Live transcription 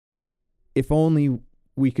if only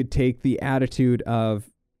we could take the attitude of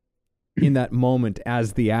in that moment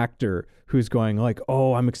as the actor who's going like,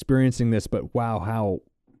 oh, I'm experiencing this, but wow,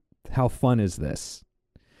 how fun is this?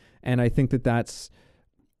 And I think that that's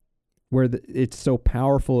where it's so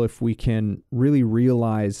powerful if we can really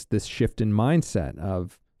realize this shift in mindset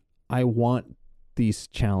of, I want these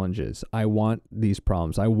challenges. I want these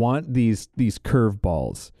problems. I want these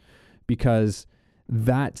curveballs, because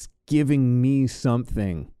that's giving me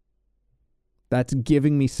something. That's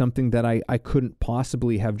giving me something that I couldn't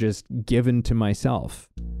possibly have just given to myself.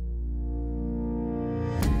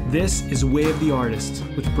 This is Way of the Artist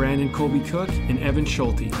with Brandon Colby Cook and Evan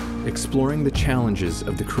Schulte. Exploring the challenges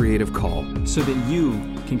of the creative call so that you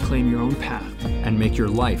can claim your own path and make your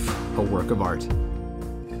life a work of art.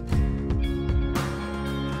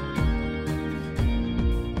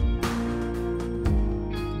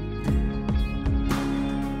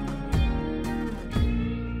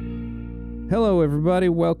 Hello, everybody.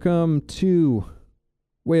 Welcome to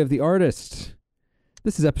Way of the Artist.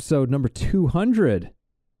 This is episode number 200.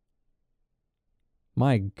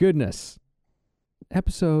 My goodness.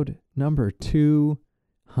 Episode number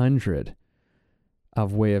 200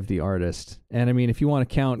 of Way of the Artist. And I mean, if you want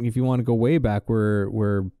to count, if you want to go way back,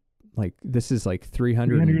 we're like, this is like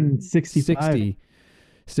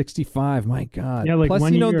 365. My God. Yeah, like plus,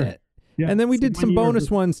 one you know year. that. Yeah, And then we did some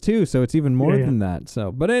bonus ones too, so it's even more than that.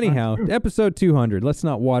 So, but anyhow, episode 200. Let's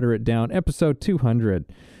not water it down. Episode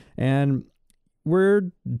 200. And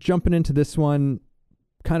we're jumping into this one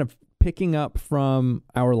kind of picking up from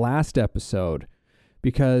our last episode,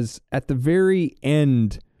 because at the very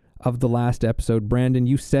end of the last episode, Brandon,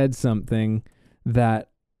 you said something that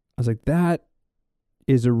I was like, that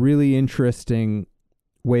is a really interesting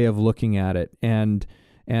way of looking at it. And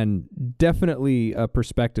definitely a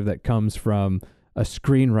perspective that comes from a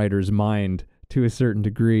screenwriter's mind to a certain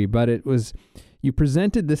degree. But it was, you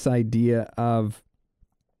presented this idea of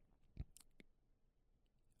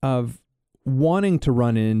wanting to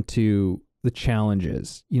run into the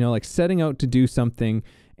challenges, you know, like setting out to do something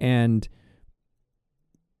and,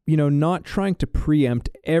 you know, not trying to preempt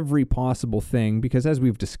every possible thing, because as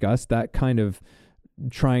we've discussed, that kind of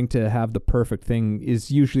trying to have the perfect thing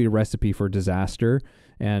is usually a recipe for disaster.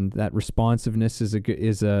 And that responsiveness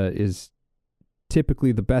is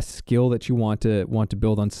typically the best skill that you want to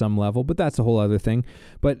build on some level, but that's a whole other thing.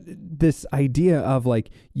 But this idea of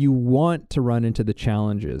like, you want to run into the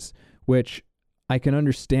challenges, which I can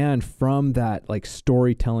understand from that like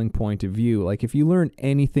storytelling point of view. Like if you learn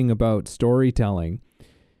anything about storytelling,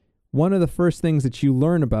 one of the first things that you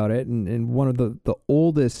learn about it, and one of the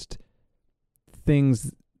oldest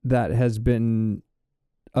things that has been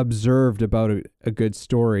observed about a good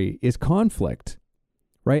story is conflict,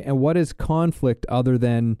 right? And what is conflict other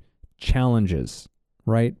than challenges,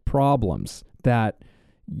 right? Problems that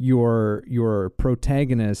your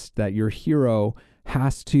protagonist, that your hero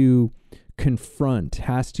has to confront,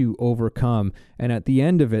 has to overcome. And at the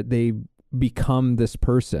end of it, they become this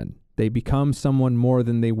person. They become someone more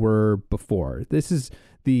than they were before. This is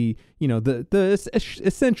the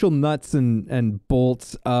essential nuts and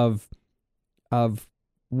bolts of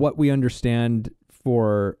what we understand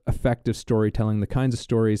for effective storytelling, the kinds of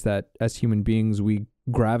stories that as human beings we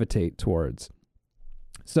gravitate towards.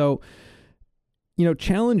 So, you know,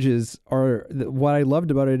 challenges are, what I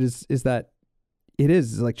loved about it is that it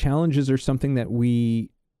is like, challenges are something that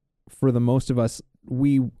we, for the most of us,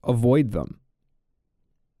 we avoid them.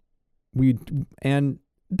 And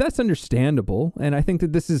that's understandable. And I think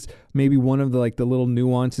that this is maybe one of the little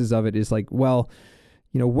nuances of it is like, well,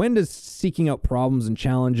 you know, when does seeking out problems and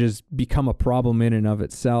challenges become a problem in and of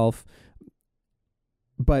itself?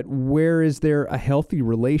 But where is there a healthy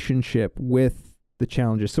relationship with the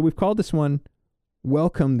challenges? So we've called this one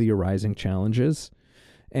Welcome the Arising Challenges.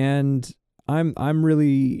 And I'm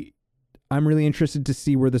really interested to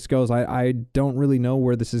see where this goes. I don't really know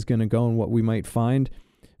where this is going to go and what we might find,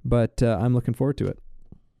 but I'm looking forward to it.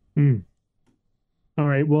 All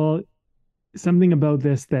right. Well, something about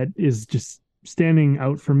this that is just standing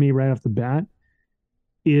out for me right off the bat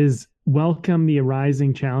is welcome the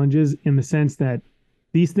arising challenges, in the sense that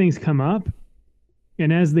these things come up,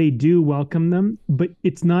 and as they do, welcome them, but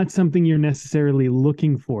it's not something you're necessarily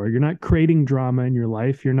looking for. You're not creating drama in your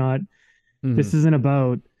life. You're not, this isn't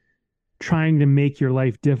about trying to make your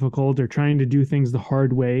life difficult or trying to do things the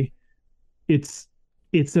hard way. It's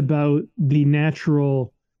about the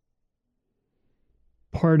natural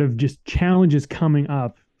part of just challenges coming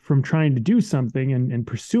up from trying to do something and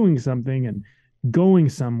pursuing something and going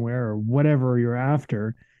somewhere or whatever you're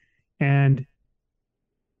after. And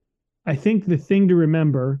I think the thing to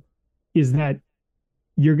remember is that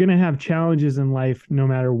you're going to have challenges in life no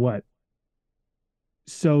matter what.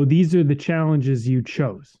 So these are the challenges you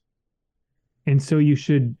chose. And so you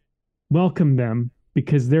should welcome them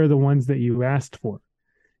because they're the ones that you asked for.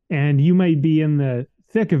 And you might be in the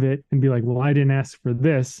thick of it and be like, well, I didn't ask for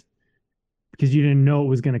this because you didn't know it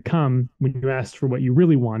was going to come when you asked for what you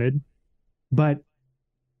really wanted. But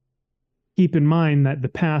keep in mind that the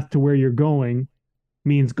path to where you're going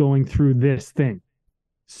means going through this thing.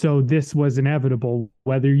 So this was inevitable,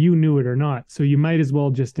 whether you knew it or not. So you might as well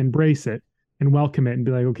just embrace it and welcome it and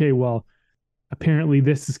be like, okay, well, apparently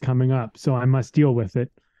this is coming up, so I must deal with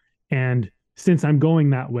it. And since I'm going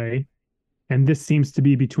that way, and this seems to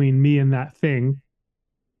be between me and that thing,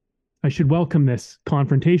 I should welcome this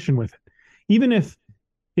confrontation with it. Even if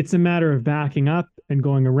it's a matter of backing up and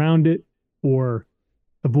going around it or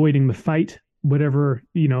avoiding the fight, whatever,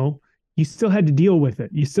 you still had to deal with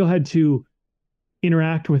it. You still had to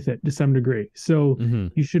interact with it to some degree. So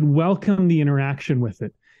you should welcome the interaction with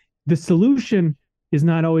it. The solution is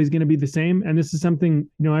not always going to be the same. And this is something,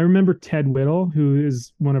 I remember Ted Whittle, who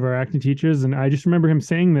is one of our acting teachers, and I just remember him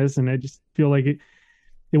saying this, and I just feel like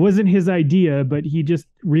it wasn't his idea, but he just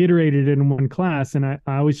reiterated it in one class. And I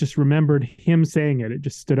always just remembered him saying it. It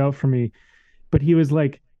just stood out for me. But he was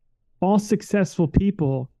like, all successful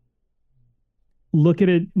people look at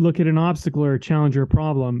an obstacle or a challenge or a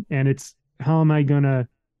problem, and it's, how am I going to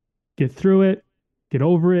get through it, get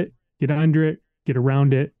over it, get under it, get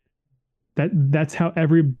around it? That's how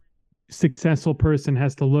every successful person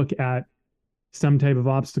has to look at some type of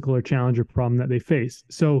obstacle or challenge or problem that they face.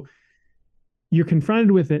 So you're confronted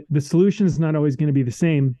with it. The solution is not always going to be the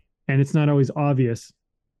same, and it's not always obvious.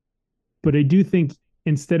 But I do think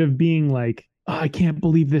instead of being like, oh, I can't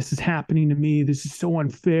believe this is happening to me, this is so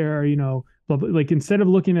unfair, but like instead of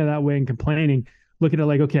looking at it that way and complaining, look at it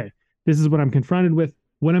like, okay, this is what I'm confronted with,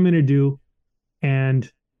 what I'm going to do,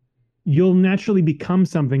 and you'll naturally become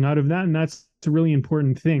something out of that. And that's a really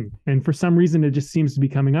important thing. And for some reason, it just seems to be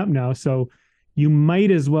coming up now. So you might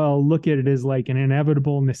as well look at it as like an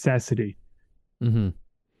inevitable necessity. Mm-hmm.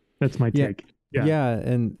 That's my take. Yeah.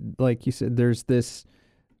 And like you said, there's this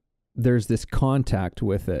contact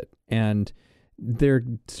with it. And there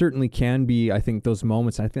certainly can be, I think, those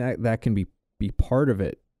moments, I think that can be part of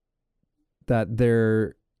it, that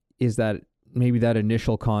there is that maybe that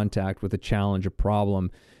initial contact with a challenge, a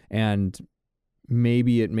problem, and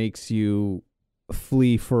maybe it makes you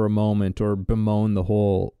flee for a moment or bemoan the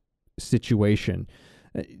whole situation.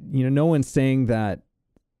 No one's saying that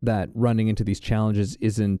running into these challenges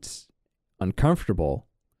isn't uncomfortable,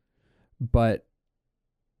 but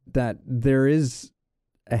that there is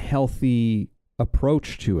a healthy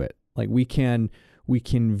approach to it. Like we can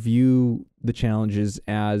view the challenges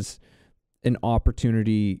as an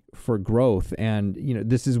opportunity for growth. And,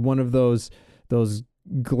 this is one of those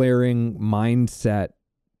glaring mindset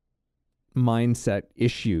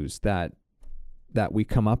issues that we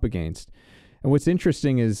come up against. And what's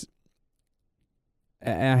interesting is I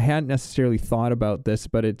hadn't necessarily thought about this,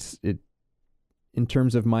 but it in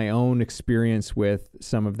terms of my own experience with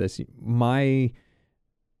some of this, one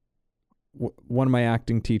of my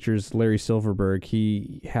acting teachers, Larry Silverberg,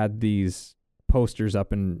 he had these posters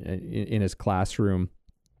up in his classroom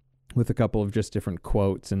with a couple of just different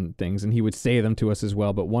quotes and things, and he would say them to us as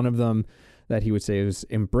well. But one of them that he would say was,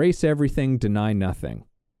 "Embrace everything, deny nothing."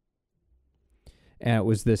 And it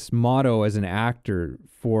was this motto as an actor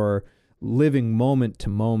for living moment to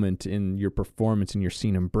moment in your performance, in your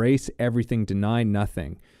scene. Embrace everything, deny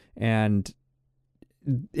nothing. And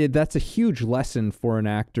that's a huge lesson for an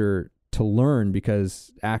actor to learn,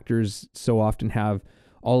 because actors so often have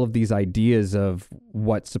all of these ideas of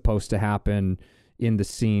what's supposed to happen in the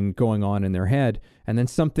scene going on in their head, and then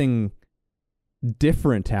something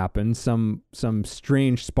different happens, some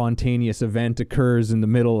strange spontaneous event occurs in the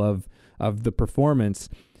middle of the performance,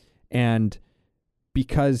 and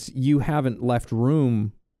because you haven't left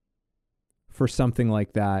room for something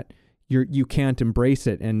like that, you can't embrace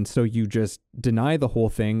it, and so you just deny the whole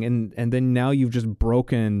thing, and then now you've just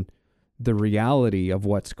broken the reality of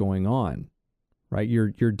what's going on, right?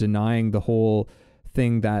 You're denying the whole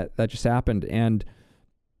thing that just happened. And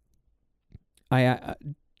I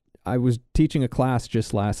was teaching a class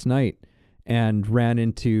just last night and ran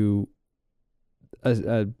into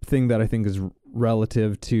a thing that I think is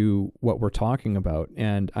relative to what we're talking about.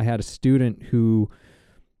 And I had a student who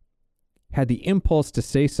had the impulse to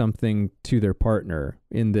say something to their partner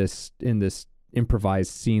in this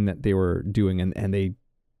improvised scene that they were doing, and they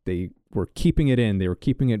were keeping it in. They were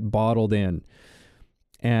keeping it bottled in.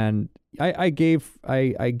 And I gave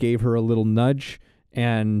her a little nudge,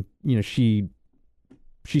 and she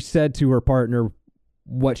said to her partner,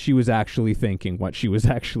 what she was actually thinking, what she was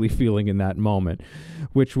actually feeling in that moment,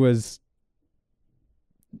 which was,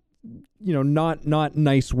 not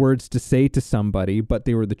nice words to say to somebody, but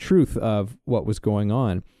they were the truth of what was going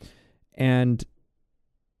on. And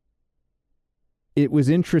it was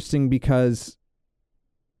interesting because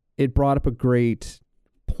it brought up a great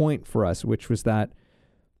point for us, which was that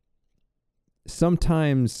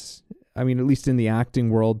sometimes, at least in the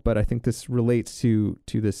acting world, but I think this relates to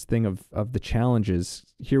this thing of the challenges.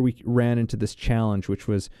 Here we ran into this challenge, which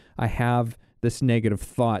was, I have this negative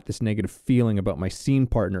thought, this negative feeling about my scene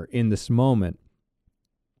partner in this moment.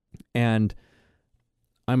 And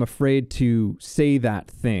I'm afraid to say that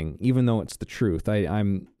thing, even though it's the truth.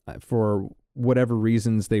 I'm for whatever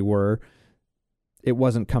reasons they were, it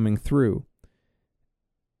wasn't coming through.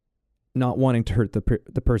 Not wanting to hurt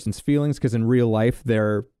the person's feelings, because in real life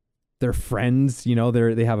they're friends,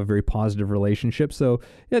 they have a very positive relationship, so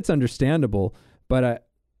it's understandable. But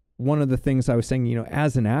one of the things I was saying,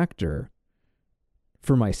 as an actor,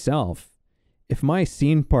 for myself, if my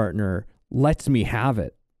scene partner lets me have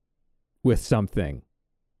it with something,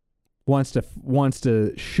 wants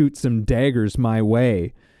to shoot some daggers my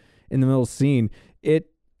way in the middle of the scene,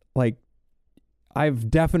 I've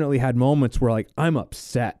definitely had moments where I'm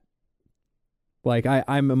upset.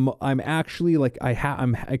 I'm actually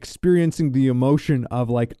I'm experiencing the emotion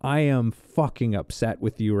of I am fucking upset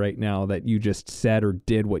with you right now that you just said or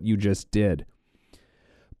did what you just did.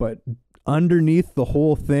 But underneath the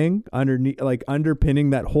whole thing,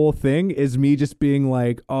 underpinning that whole thing is me just being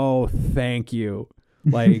oh, thank you.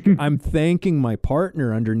 I'm thanking my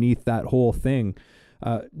partner underneath that whole thing,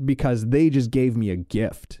 because they just gave me a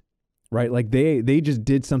gift, right? They just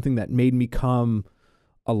did something that made me come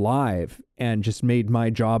alive and just made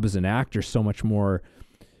my job as an actor so much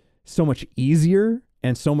easier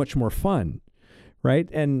and so much more fun, right?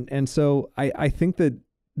 And so I think that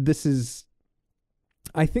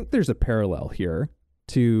I think there's a parallel here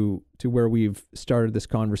to where we've started this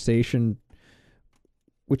conversation,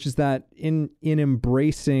 which is that in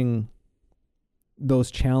embracing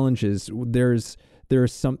those challenges, there's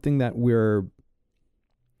something that we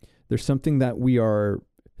are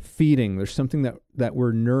feeding. There's something that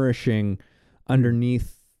we're nourishing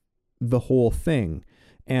underneath the whole thing.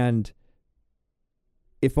 And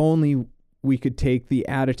if only we could take the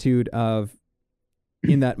attitude of,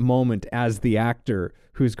 in that moment, as the actor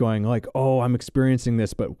who's going oh, I'm experiencing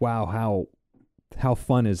this, but wow, how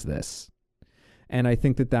fun is this? And I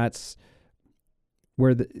think that's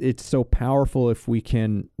where it's so powerful if we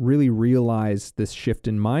can really realize this shift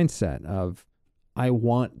in mindset of, I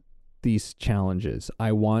want these challenges,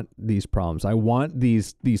 I want these problems, I want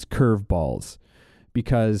these curveballs,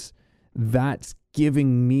 because that's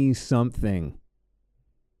giving me something.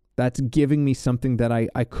 That's giving me something that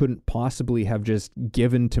I couldn't possibly have just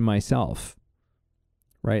given to myself,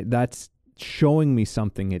 right? That's showing me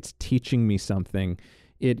something. It's teaching me something.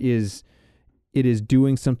 It is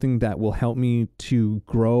doing something that will help me to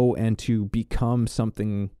grow and to become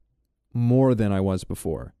something more than I was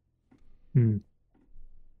before.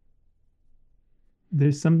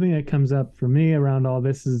 There's something that comes up for me around all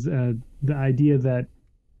this is the idea that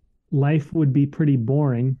life would be pretty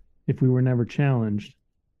boring if we were never challenged.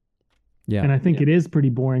 Yeah. And I think it is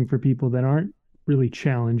pretty boring for people that aren't really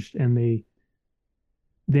challenged, and they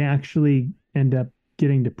actually end up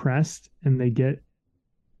getting depressed, and they get,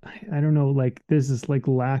 I don't know, there's this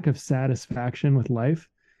lack of satisfaction with life.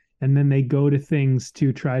 And then they go to things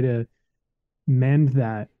to try to mend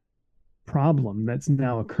that problem that's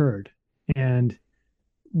now occurred. And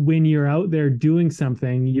when you're out there doing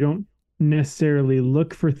something, you don't necessarily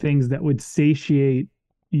look for things that would satiate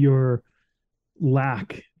your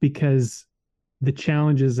lack, because the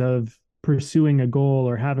challenges of pursuing a goal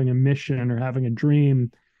or having a mission or having a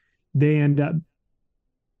dream, they end up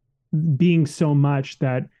being so much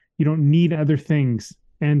that you don't need other things.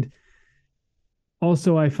 And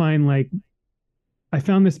also I find I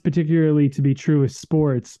found this particularly to be true with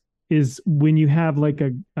sports, is when you have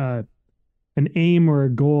an aim or a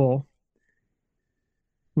goal.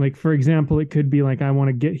 For example, it could be I want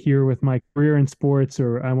to get here with my career in sports,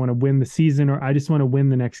 or I want to win the season, or I just want to win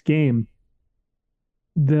the next game.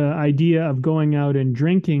 The idea of going out and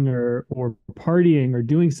drinking or partying or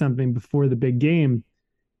doing something before the big game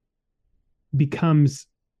becomes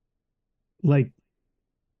less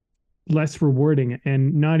rewarding,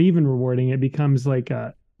 and not even rewarding. It becomes like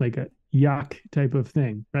a yuck type of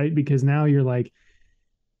thing, right? Because now you're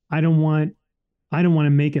I don't want to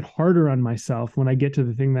make it harder on myself when I get to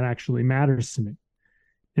the thing that actually matters to me.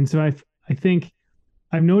 And so I think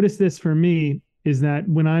I've noticed this for me is that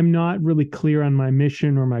when I'm not really clear on my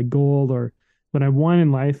mission or my goal, or what I want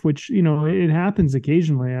in life, which, it happens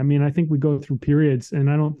occasionally. I mean, I think we go through periods, and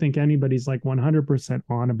I don't think anybody's like 100%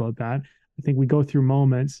 on about that. I think we go through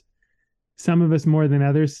moments, some of us more than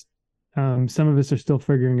others. Some of us are still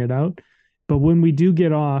figuring it out. But when we do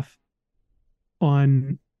get off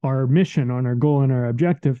on our mission, on our goal and our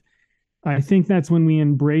objective, I think that's when we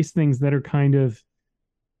embrace things that are kind of,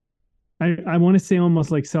 I want to say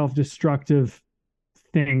almost like self-destructive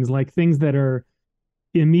things, like things that are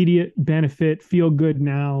immediate benefit, feel good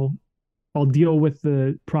now, I'll deal with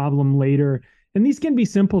the problem later. And these can be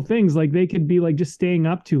simple things, like they could be like just staying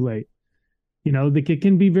up too late. It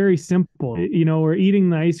can be very simple, or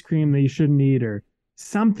eating the ice cream that you shouldn't eat, or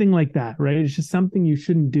something like that, right? It's just something you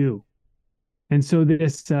shouldn't do. And so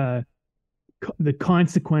the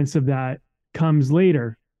consequence of that comes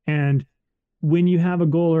later. And when you have a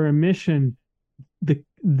goal or a mission,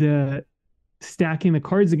 the stacking the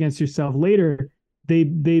cards against yourself later,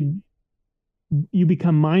 you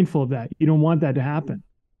become mindful of that. You don't want that to happen.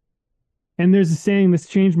 And there's a saying that's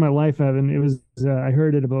changed my life, Evan. It was I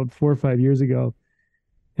heard it about 4 or 5 years ago,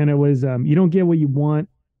 and it was you don't get what you want,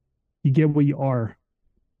 you get what you are.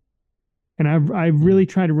 And I really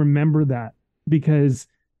try to remember that, because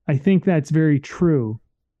I think that's very true.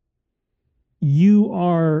 You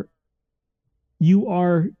are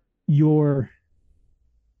your,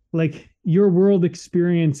 like, your world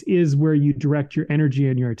experience is where you direct your energy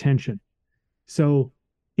and your attention. So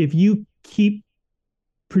if you keep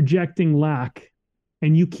projecting lack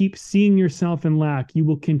and you keep seeing yourself in lack, you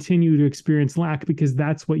will continue to experience lack, because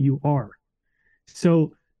that's what you are.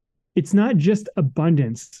 So it's not just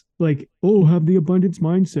abundance, like, oh, have the abundance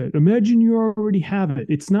mindset. Imagine you already have it.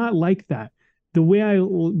 It's not like that. The way I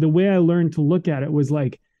learned to look at it was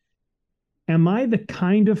like, am I the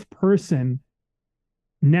kind of person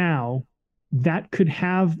now that could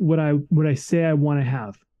have what I say I want to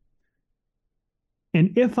have?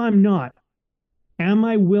 And if I'm not, am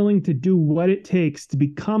I willing to do what it takes to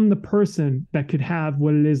become the person that could have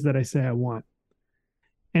what it is that I say I want?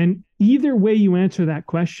 And either way you answer that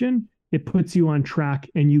question, it puts you on track,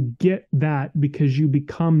 and you get that because you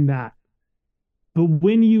become that. But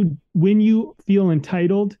when you feel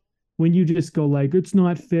entitled, when you just go like, it's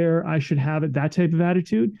not fair, I should have it, that type of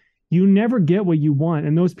attitude, you never get what you want.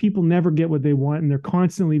 And those people never get what they want, and they're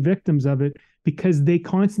constantly victims of it, because they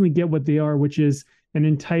constantly get what they are, which is an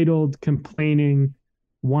entitled, complaining,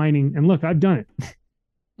 whining. And look, I've done it.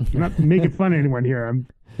 I'm not making fun of anyone here. I'm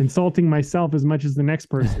insulting myself as much as the next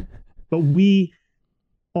person. But we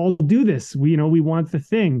all do this. We want the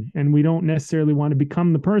thing, and we don't necessarily want to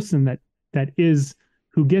become the person that is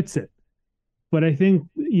who gets it. But I think,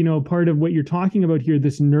 part of what you're talking about here,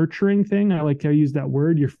 this nurturing thing, I like how you use that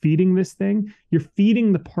word, you're feeding this thing, you're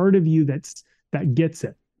feeding the part of you that gets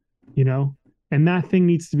it, and that thing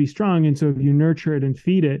needs to be strong. And so if you nurture it and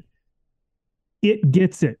feed it, it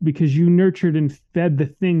gets it, because you nurtured and fed the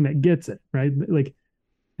thing that gets it, right? Like,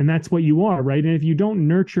 and that's what you are, right? And if you don't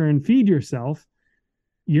nurture and feed yourself,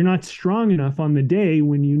 you're not strong enough on the day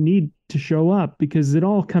when you need to show up, because it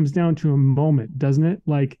all comes down to a moment, doesn't it?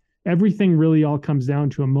 Like, everything really all comes down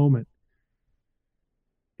to a moment.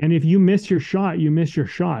 And if you miss your shot, you miss your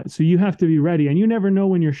shot. So you have to be ready, and you never know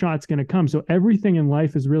when your shot's going to come. So everything in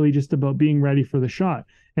life is really just about being ready for the shot.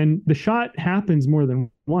 And the shot happens more than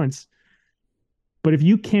once. But if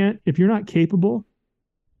you're not capable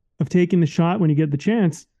of taking the shot when you get the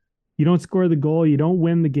chance, you don't score the goal, you don't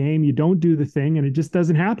win the game, you don't do the thing, and it just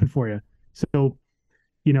doesn't happen for you. So,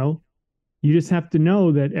 you just have to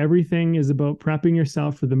know that everything is about prepping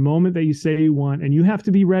yourself for the moment that you say you want, and you have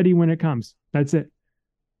to be ready when it comes. That's it.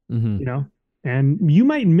 Mm-hmm. And you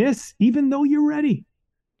might miss even though you're ready,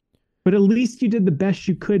 but at least you did the best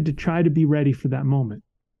you could to try to be ready for that moment.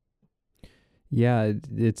 Yeah,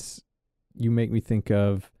 you make me think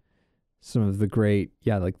of some of the great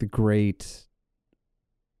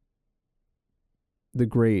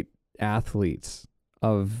athletes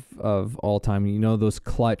of all time. Those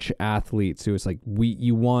clutch athletes who it's like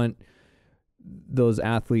you want those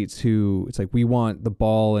athletes who it's like we want the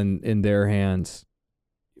ball in their hands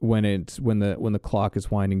when the clock is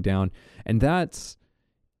winding down. And that's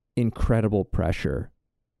incredible pressure,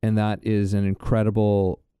 and that is an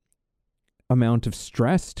incredible amount of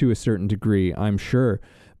stress to a certain degree, I'm sure.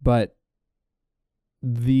 But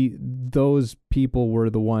those people were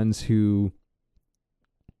the ones who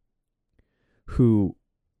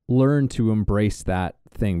learn to embrace that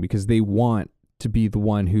thing, because they want to be the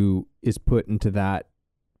one who is put into that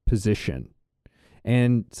position.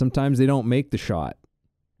 And sometimes they don't make the shot.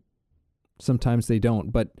 Sometimes they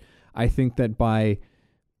don't. But I think that by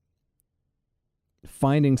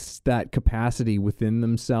finding that capacity within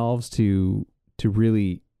themselves to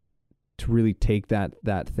really take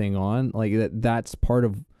that thing on. Like that's part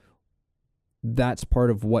of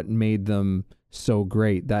what made them so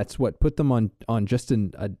great. That's what put them on just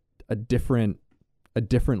a different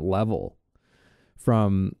level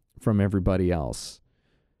from everybody else.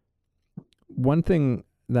 One thing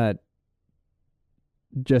that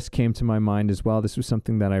just came to my mind as well, this was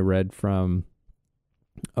something that I read from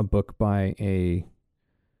a book by a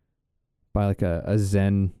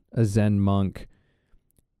Zen monk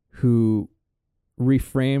who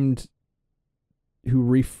reframed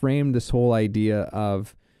this whole idea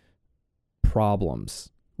of problems,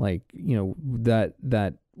 like, you know,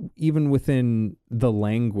 that even within the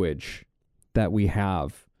language that we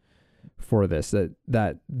have for this,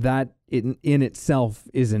 that in itself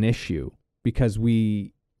is an issue, because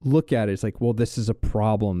we look at it, it's like, well, this is a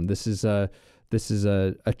problem, this is a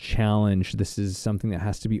challenge, this is something that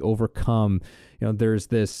has to be overcome. You know, there's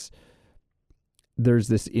this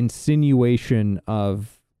insinuation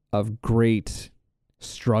of great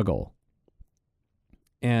struggle,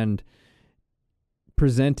 and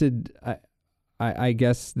presented, I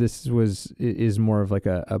guess this is more of like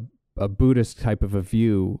a Buddhist type of a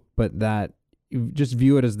view, but that you just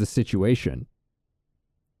view it as the situation.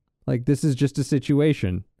 Like, this is just a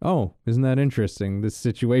situation. Oh, isn't that interesting? This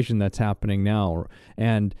situation that's happening now,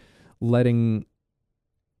 and letting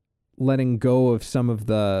go of some of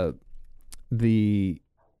the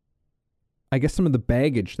I guess some of the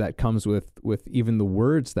baggage that comes with even the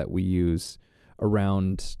words that we use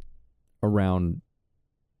around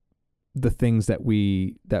the things that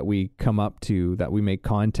we come up to, that we make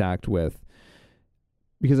contact with,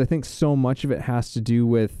 because I think so much of it has to do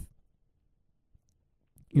with,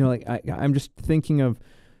 you know, like I'm just thinking of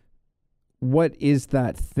what is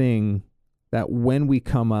that thing that when we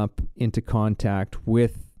come up into contact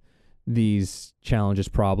with these challenges,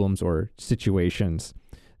 problems, or situations,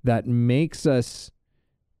 that makes us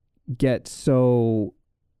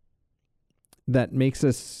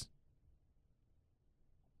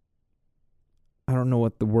I don't know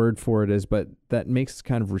what the word for it is, but that makes us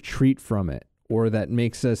kind of retreat from it, or that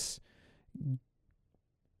makes us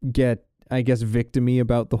get, I guess, victim-y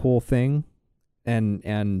about the whole thing,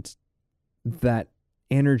 and that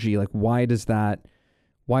energy, like, why does that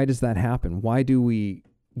happen? Why do we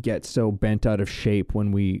get so bent out of shape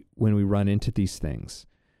when we run into these things?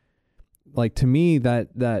 Like, to me,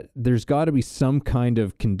 that there's got to be some kind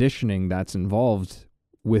of conditioning that's involved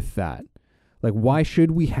with that. Like, why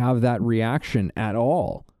should we have that reaction at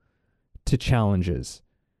all to challenges?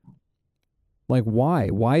 Like,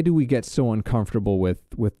 why do we get so uncomfortable with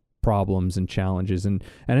problems and challenges? And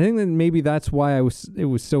I think that maybe that's why it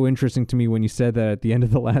was so interesting to me when you said that at the end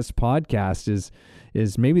of the last podcast,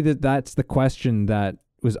 is maybe that's the question that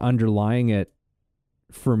was underlying it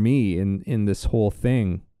for me in this whole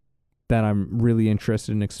thing, that I'm really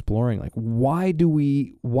interested in exploring. Like, why do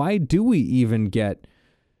we even get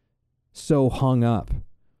so hung up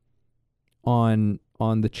on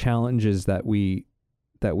the challenges that we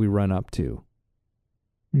run up to?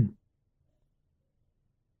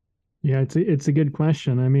 Yeah, it's a good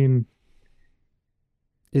question. I mean,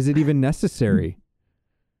 is it even necessary?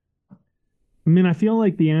 I feel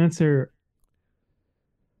like the answer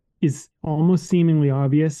is almost seemingly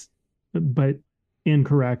obvious, but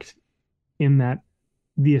incorrect, in that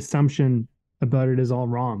the assumption about it is all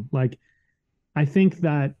wrong. Like, I think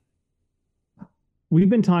that we've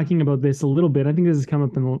been talking about this a little bit. I think this has come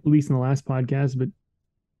up at least in the last podcast, but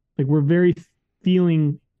like, we're very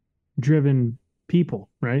feeling driven people,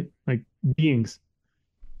 right? Like, beings.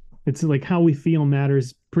 It's like how we feel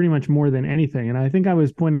matters pretty much more than anything. And I think I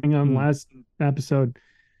was pointing out in the last episode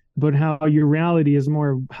about how your reality is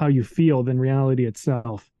more how you feel than reality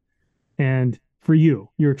itself. And for you,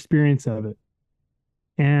 your experience of it,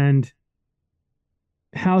 and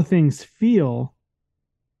how things feel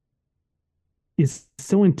is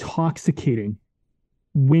so intoxicating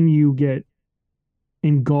when you get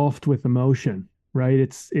engulfed with emotion, right?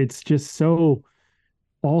 It's just so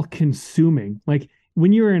all consuming. Like,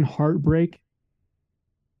 when you're in heartbreak,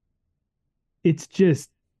 it's just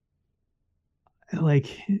like,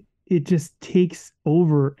 it just takes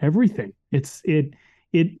over everything.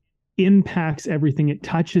 It impacts everything. It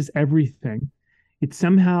touches everything. It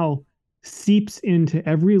somehow seeps into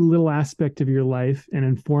every little aspect of your life and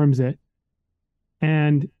informs it.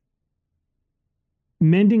 And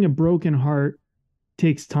mending a broken heart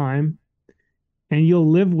takes time, and you'll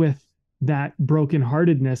live with that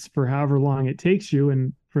brokenheartedness for however long it takes you.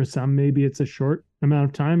 And for some, maybe it's a short amount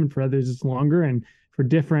of time, and for others, it's longer. And for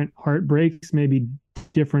different heartbreaks, maybe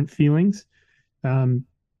different feelings.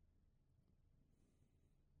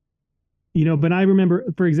 but I remember,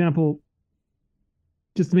 for example,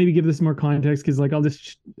 just to maybe give this more context, because like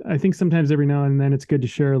I think sometimes every now and then it's good to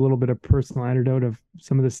share a little bit of personal anecdote of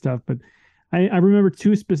some of this stuff. But I remember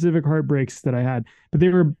two specific heartbreaks that I had, but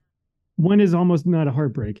one is almost not a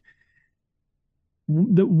heartbreak.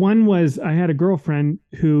 The one was I had a girlfriend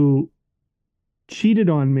who cheated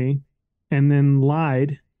on me and then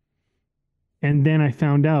lied. And then I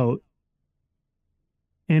found out.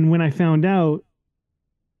 And when I found out,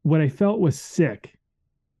 what I felt was sick,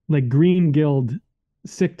 like green guild,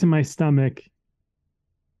 sick to my stomach,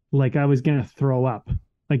 like I was going to throw up.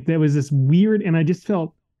 Like there was this weird, and I just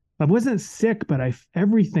felt, I wasn't sick, but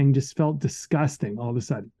everything just felt disgusting all of a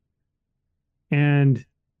sudden. And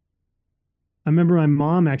I remember my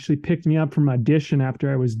mom actually picked me up from audition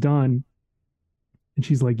after I was done. And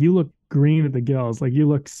she's like, "You look green at the gills, like you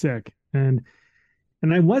look sick." And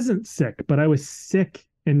I wasn't sick, but I was sick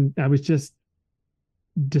and I was just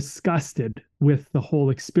disgusted with the whole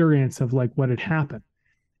experience of like what had happened.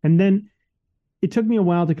 And then it took me a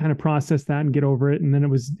while to kind of process that and get over it. And then it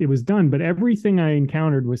was done. But everything I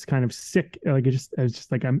encountered was kind of sick. Like I was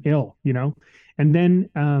just like, I'm ill, you know? And then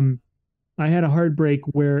I had a heartbreak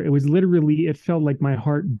where it was literally, it felt like my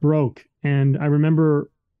heart broke. And I remember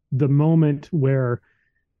the moment where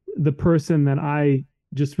the person that I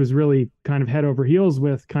just was really kind of head over heels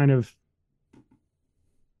with kind of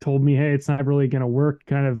told me, "Hey, it's not really going to work,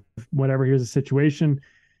 kind of whatever, here's a situation."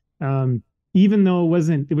 Even though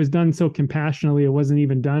it was done so compassionately, it wasn't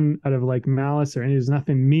even done out of like malice or any, there's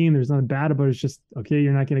nothing mean, there's nothing bad about it. It's just, okay,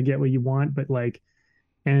 you're not going to get what you want. But like,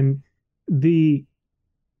 and the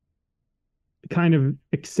kind of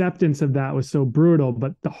acceptance of that was so brutal,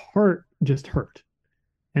 but the heart just hurt.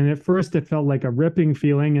 And at first it felt like a ripping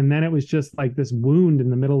feeling. And then it was just like this wound in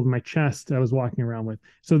the middle of my chest I was walking around with.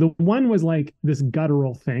 So the one was like this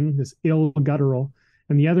guttural thing, this ill guttural.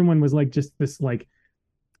 And the other one was like just this like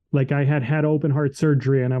I had open heart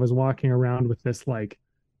surgery and I was walking around with this like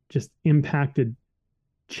just impacted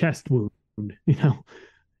chest wound, you know?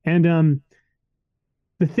 And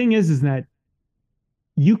the thing is that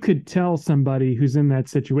you could tell somebody who's in that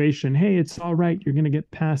situation, "Hey, it's all right. You're going to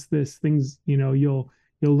get past this. Things, you'll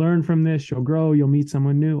learn from this, you'll grow, you'll meet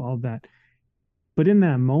someone new," all that. But in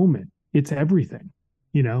that moment, it's everything,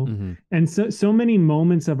 you know? Mm-hmm. And so many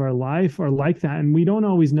moments of our life are like that. And we don't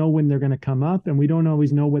always know when they're going to come up and we don't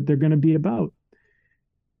always know what they're going to be about.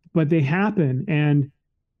 But they happen and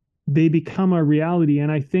they become our reality.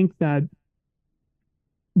 And I think that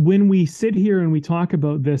when we sit here and we talk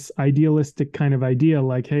about this idealistic kind of idea,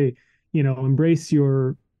 like, hey, embrace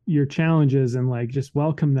your challenges and like just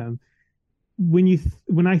welcome them,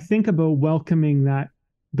 when I think about welcoming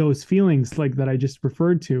those feelings like that I just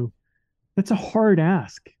referred to, that's a hard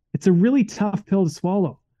ask. It's a really tough pill to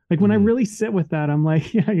swallow. Like when I really sit with that, I'm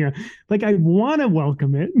like, yeah, like I want to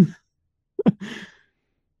welcome it.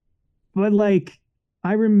 But like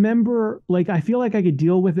I remember, like I feel like I could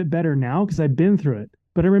deal with it better now because I've been through it.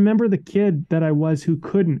 But I remember the kid that I was who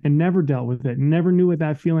couldn't and never dealt with it and never knew what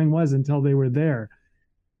that feeling was until they were there.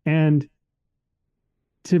 And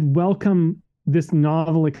to welcome this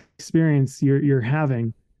novel experience you're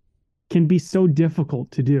having can be so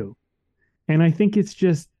difficult to do. And I think it's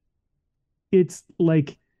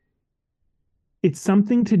like it's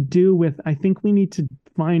something to do with, I think we need to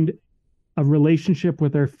find a relationship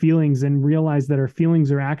with our feelings and realize that our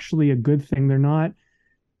feelings are actually a good thing.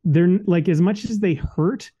 They're like, as much as they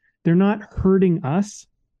hurt, they're not hurting us.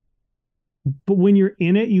 But when you're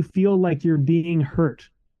in it, you feel like you're being hurt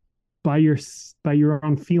by your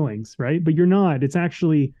own feelings, right? But you're not. It's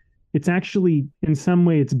actually in some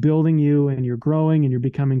way it's building you and you're growing and you're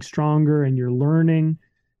becoming stronger and you're learning,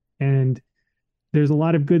 and there's a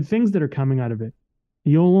lot of good things that are coming out of it.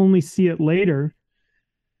 You'll only see it later.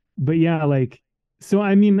 But yeah, like, so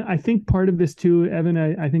I mean, I think part of this too, Evan,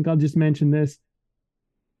 I think I'll just mention this,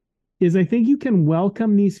 is I think you can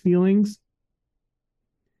welcome these feelings,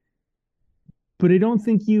 but I don't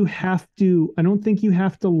think you have to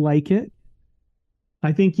like it.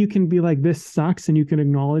 I think you can be like, this sucks, and you can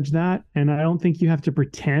acknowledge that. And I don't think you have to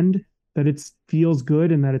pretend that it feels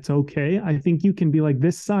good and that it's okay. I think you can be like,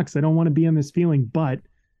 this sucks, I don't want to be in this feeling, but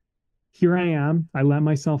here I am. I let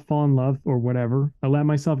myself fall in love or whatever. I let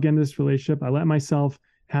myself get into this relationship. I let myself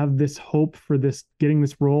have this hope for this, getting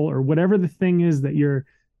this role or whatever the thing is that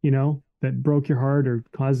that broke your heart or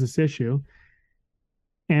caused this issue.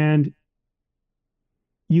 And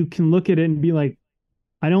you can look at it and be like,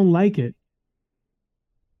 I don't like it,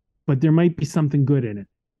 but there might be something good in it.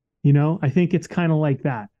 I think it's kind of like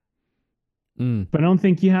that. But I don't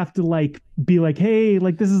think you have to like be like, hey,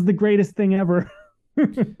 like this is the greatest thing ever.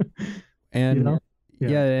 And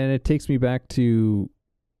Yeah, and it takes me back to,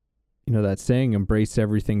 that saying, embrace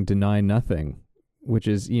everything, deny nothing, which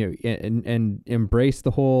is, and embrace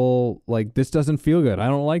the whole, like, this doesn't feel good. I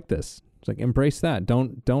don't like this. It's like, embrace that.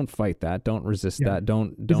 Don't fight that. Don't resist that.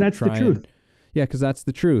 Don't that's try the truth. because that's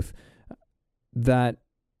the truth. That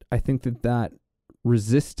I think that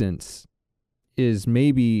resistance is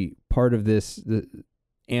maybe part of the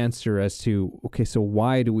answer as to, okay, so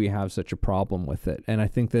why do we have such a problem with it? And I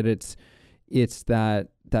think that it's that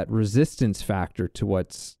resistance factor to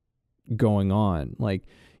what's going on. Like,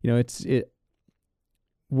 it's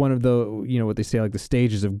one of the, what they say, like the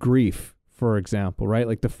stages of grief, for example, right?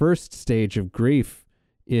 Like the first stage of grief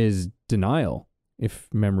is denial, if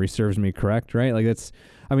memory serves me correct, right? Like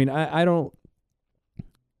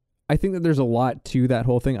I think that there's a lot to that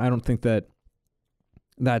whole thing. I don't think that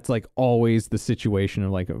that's like always the situation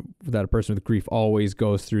of like that a person with grief always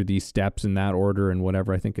goes through these steps in that order and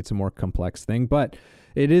whatever. I think it's a more complex thing, but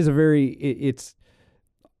it is it's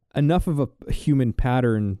enough of a human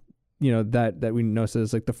pattern, that we know. So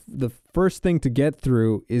it's like the first thing to get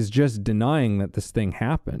through is just denying that this thing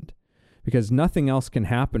happened, because nothing else can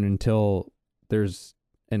happen until there's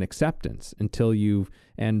an acceptance, until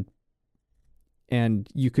and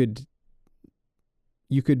you could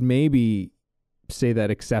maybe say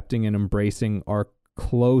that accepting and embracing are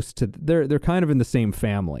close to, they're kind of in the same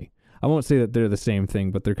family. I won't say that they're the same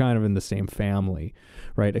thing, but they're kind of in the same family,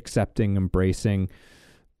 right? Accepting, embracing.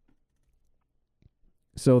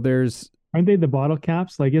 So aren't they the bottle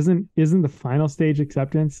caps? Like, isn't the final stage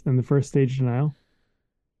acceptance and the first stage denial?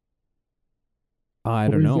 I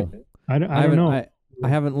don't know. I don't know. I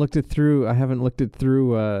haven't looked it through.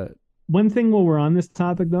 One thing while we're on this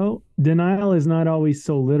topic, though, denial is not always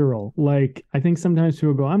so literal. Like, I think sometimes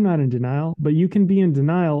people go, I'm not in denial, but you can be in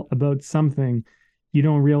denial about something. You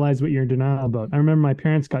don't realize what you're in denial about. I remember my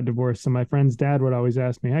parents got divorced, so my friend's dad would always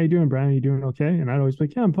ask me, how you doing, Brian? Are you doing okay? And I'd always be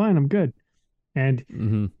like, yeah, I'm fine. I'm good.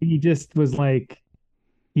 And he just was like,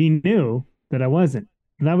 he knew that I wasn't.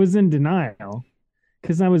 And I was in denial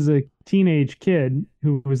because I was a teenage kid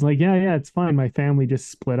who was like, yeah, it's fine. My family just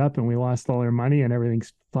split up and we lost all our money and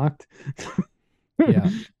everything's fucked. Yeah.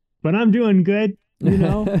 But I'm doing good,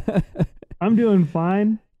 I'm doing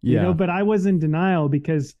fine. Yeah. But I was in denial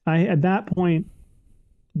because at that point,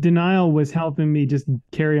 denial was helping me just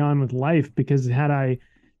carry on with life, because had I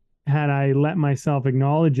let myself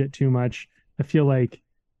acknowledge it too much, I feel like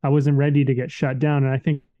I wasn't ready to get shut down. And I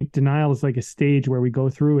think denial is like a stage where we go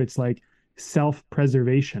through, it's like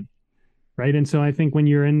self-preservation, right? And so I think when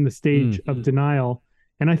you're in the stage of denial,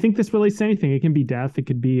 and I think this relates to anything, it can be death, it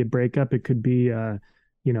could be a breakup, it could be,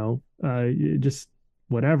 just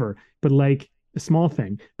whatever, but like a small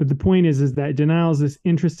thing. But the point is that denial is this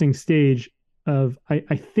interesting stage of,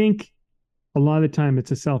 I think a lot of the time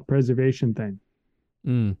it's a self-preservation thing.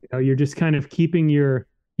 You're just kind of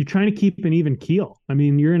you're trying to keep an even keel. I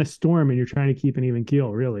mean, you're in a storm and you're trying to keep an even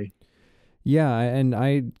keel, really. Yeah. And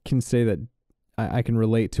I can say that I can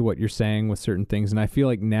relate to what you're saying with certain things. And I feel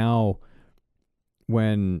like now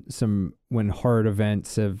when hard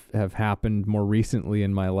events have happened more recently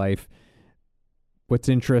in my life, what's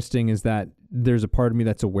interesting is that there's a part of me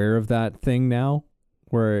that's aware of that thing now,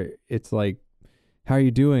 where it's like, how are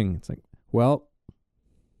you doing? It's like, well,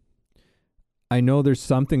 I know there's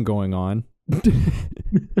something going on.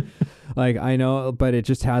 Like, I know, but it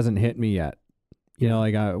just hasn't hit me yet.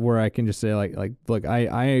 Like where I can just say look,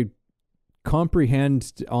 I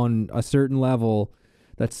comprehend on a certain level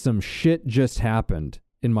that some shit just happened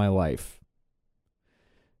in my life.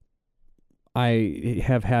 I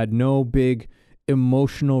have had no big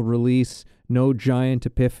emotional release, no giant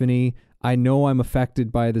epiphany. I know I'm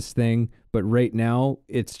affected by this thing, but right now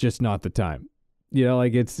it's just not the time.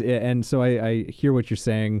 And so I hear what you're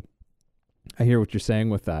saying. I hear what you're saying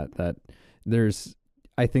with that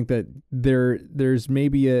I think that there's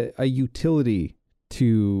maybe a utility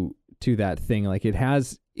to that thing. Like, it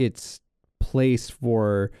has its place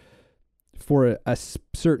for a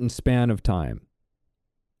certain span of time.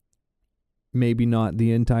 Maybe not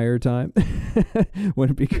the entire time when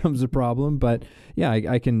it becomes a problem, but yeah,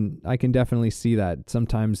 I can definitely see that.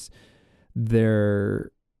 Sometimes I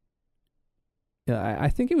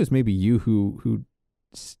think it was maybe you who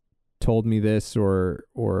told me this,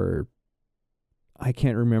 or I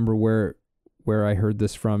can't remember where I heard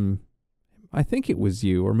this from. I think it was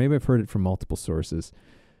you, or maybe I've heard it from multiple sources.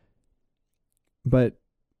 But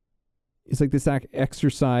it's like this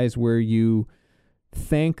exercise where you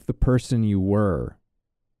thank the person you were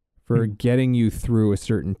for getting you through a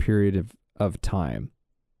certain period of time.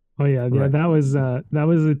 Oh yeah, right. Yeah, that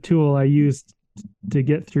was a tool I used to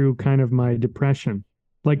get through kind of my depression.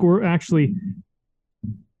 Like, we're actually,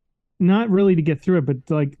 not really to get through it, but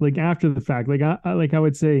like after the fact, like I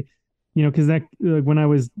would say, because that like when I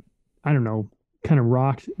was, I don't know, kind of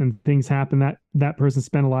rocked and things happened, that person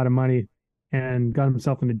spent a lot of money and got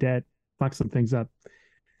himself into debt, fucked some things up.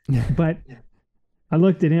 But I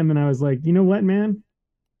looked at him and I was like, you know what, man,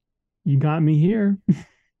 you got me here.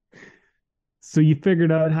 So you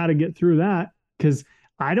figured out how to get through that, because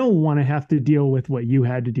I don't want to have to deal with what you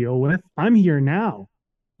had to deal with. I'm here now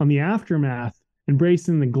on the aftermath,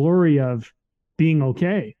 embracing the glory of being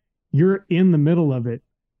okay. You're in the middle of it,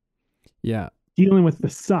 Yeah. dealing with the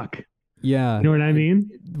suck. Yeah. You know what I mean?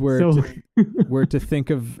 Where to think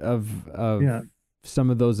of yeah, some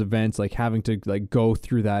of those events, like having to like go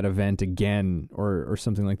through that event again or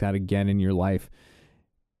something like that again in your life,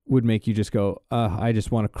 would make you just go, I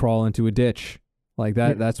just want to crawl into a ditch. Like that.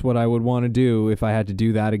 Yeah. That's what I would want to do if I had to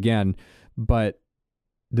do that again. But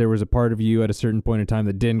there was a part of you at a certain point in time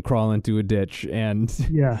that didn't crawl into a ditch and,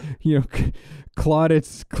 clawed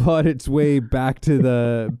its way back to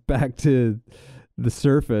the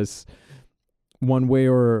surface one way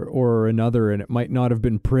or another. And it might not have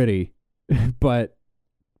been pretty, but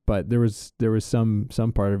there was some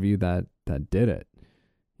part of you that did it.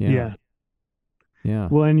 Yeah. Yeah.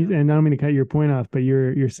 Well, and I don't mean to cut your point off, but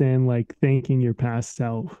you're saying like thanking your past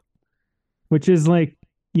self, which is like,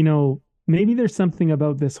 maybe there's something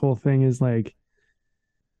about this whole thing is like,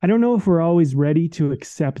 I don't know if we're always ready to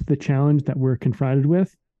accept the challenge that we're confronted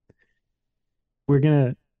with. We're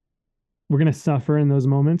gonna suffer in those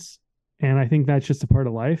moments, and I think that's just a part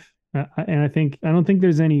of life. And I don't think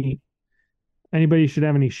there's anybody should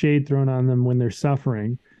have any shade thrown on them when they're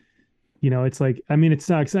suffering. It's like, I mean, it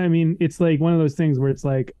sucks. I mean, it's like one of those things where it's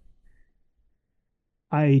like,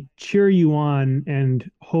 I cheer you on and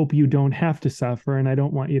hope you don't have to suffer. And I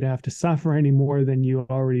don't want you to have to suffer any more than you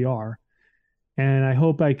already are. And I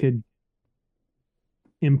hope I could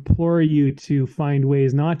implore you to find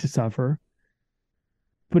ways not to suffer.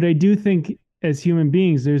 But I do think as human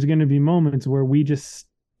beings, there's going to be moments where we just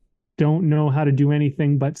don't know how to do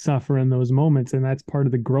anything but suffer in those moments. And that's part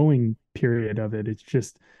of the growing period of it. It's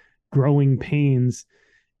just growing pains.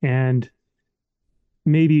 And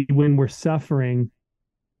maybe when we're suffering,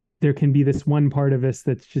 there can be this one part of us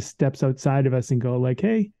that just steps outside of us and go like,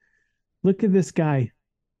 hey, look at this guy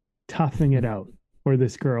toughing it out, or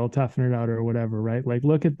this girl toughing it out, or whatever, right? Like,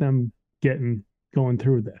 look at them going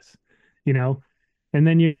through this, and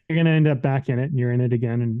then you're going to end up back in it and you're in it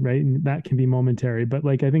again. And right. And that can be momentary, but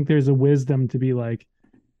like, I think there's a wisdom to be like,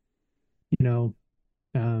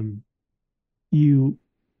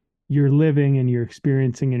 you're living and you're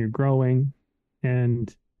experiencing and you're growing.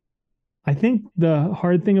 And I think the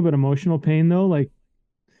hard thing about emotional pain though, like,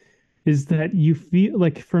 is that you feel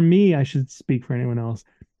like, for me, I should speak for anyone else.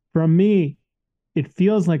 For me, it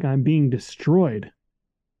feels like I'm being destroyed. It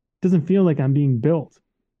doesn't feel like I'm being built.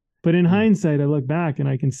 But in hindsight, I look back and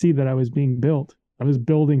I can see that I was being built. I was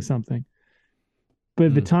building something. But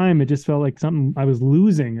at the time, it just felt like something I was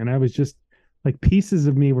losing, and I was just like, pieces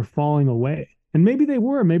of me were falling away. And maybe they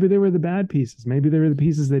were the bad pieces. Maybe they were the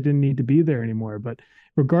pieces that didn't need to be there anymore. But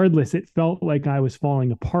regardless, it felt like I was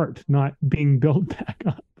falling apart, not being built back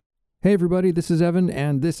up. Hey everybody, this is Evan,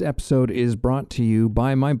 and this episode is brought to you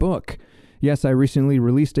by my book. Yes, I recently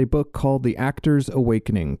released a book called The Actor's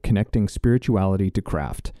Awakening, Connecting Spirituality to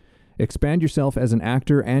Craft. Expand yourself as an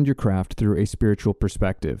actor and your craft through a spiritual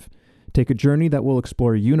perspective. Take a journey that will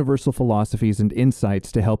explore universal philosophies and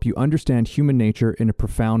insights to help you understand human nature in a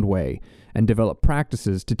profound way, and develop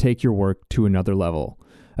practices to take your work to another level.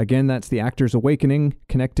 Again, that's The Actor's Awakening,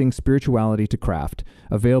 Connecting Spirituality to Craft,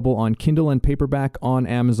 available on Kindle and paperback on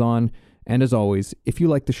Amazon. And as always, if you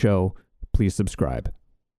like the show, please subscribe.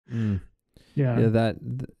 Yeah,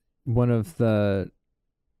 one of the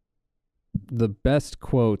best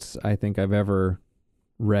quotes I think I've ever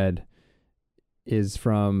read is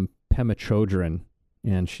from Pema Chodron,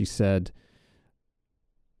 and she said,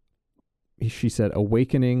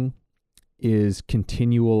 awakening is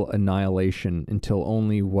continual annihilation until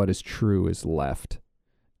only what is true is left.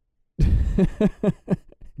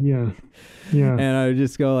 Yeah. And I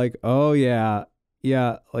just go like, oh yeah.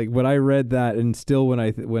 Like when I read that, and still when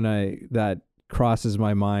that crosses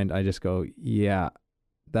my mind, I just go, yeah,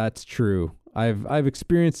 that's true. I've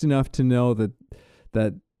experienced enough to know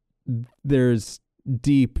that there's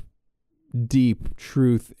deep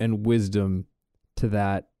truth and wisdom to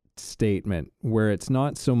that statement, where it's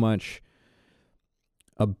not so much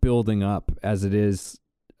a building up as it is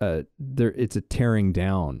it's a tearing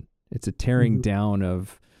down. It's a tearing down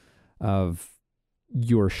of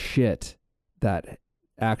your shit that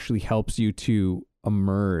actually helps you to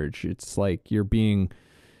emerge. It's like you're being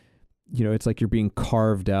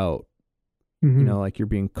carved out you Mm-hmm. know, like you're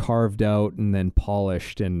being carved out and then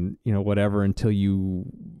polished and, you know, whatever, until you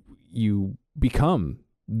become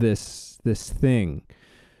this thing,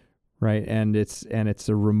 right? And it's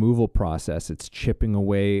a removal process. It's chipping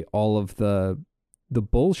away all of the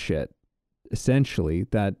bullshit, essentially,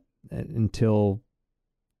 that until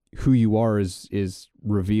who you are is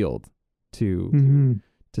revealed to Mm-hmm.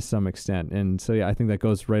 some extent. And so yeah, I think that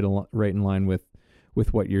goes right in line with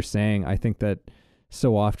what you're saying. I think that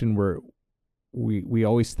so often we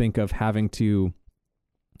always think of having to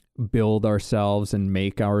build ourselves and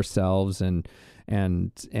make ourselves and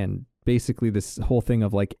basically this whole thing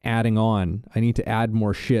of like adding on. I need to add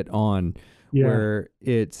more shit on, Yeah. where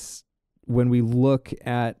it's when we look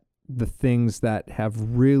at the things that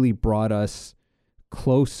have really brought us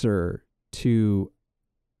closer to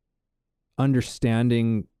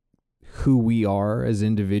understanding who we are as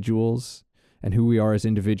individuals and who we are as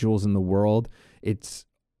individuals in the world, it's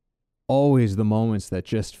always the moments that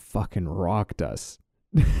just fucking rocked us.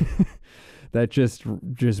 That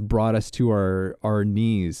just brought us to our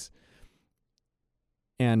knees.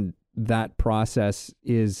 And that process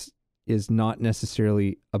is not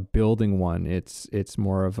necessarily a building one. It's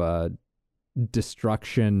more of a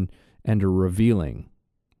destruction and a revealing,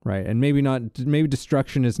 right? And maybe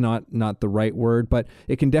destruction is not the right word, but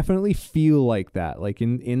it can definitely feel like that. Like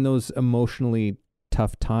in those emotionally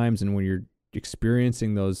tough times, and when you're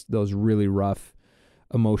experiencing those really rough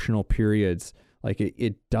emotional periods, like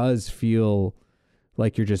it does feel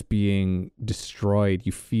like you're just being destroyed.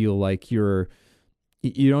 You feel like you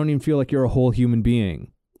don't even feel like you're a whole human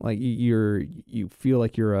being. Like you feel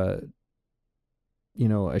like you're a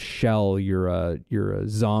shell, you're a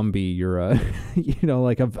zombie, you're a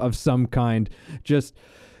like of some kind. Just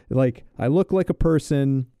like, I look like a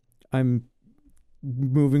person, I'm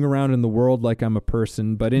moving around in the world like I'm a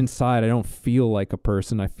person, but inside I don't feel like a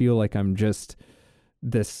person. I feel like I'm just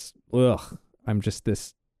I'm just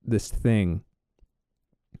this thing.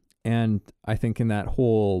 And I think in that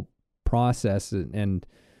whole process and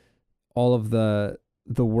all of the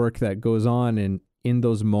work that goes on in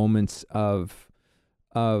those moments of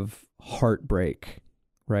heartbreak,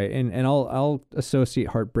 right? And I'll associate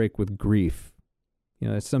heartbreak with grief. You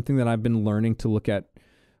know, it's something that I've been learning to look at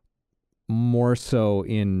more so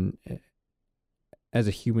as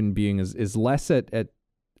a human being, is less at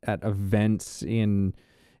events in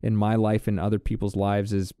my life and other people's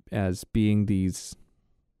lives as being these,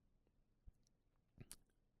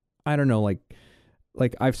 I don't know,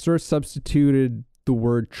 like I've sort of substituted the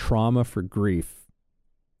word trauma for grief.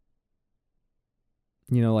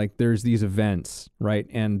 You know, like there's these events, right?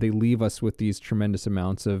 And they leave us with these tremendous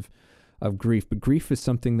amounts of grief. But grief is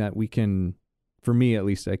something that we can, for me at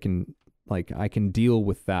least, I can deal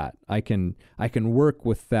with that. I can work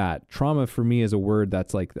with that. Trauma for me is a word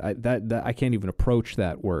that's like that I can't even approach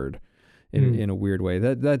that word in a weird way.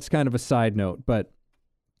 That's kind of a side note, but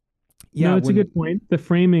yeah, no, it's a good point. The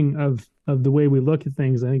framing of the way we look at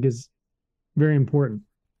things, I think, is very important.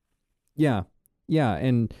 Yeah. Yeah.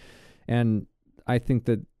 And I think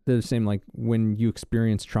that they're the same, like when you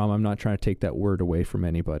experience trauma, I'm not trying to take that word away from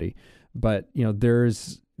anybody, but you know,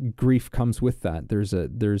 there's grief comes with that. There's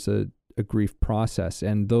a grief process,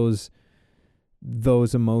 and those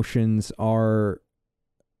emotions are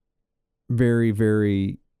very,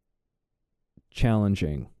 very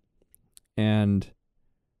challenging. And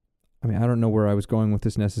I mean, I don't know where I was going with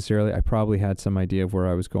this necessarily. I probably had some idea of where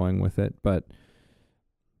I was going with it, but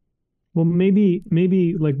well, maybe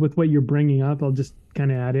like with what you're bringing up, I'll just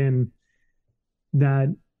kind of add in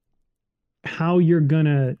that how you're going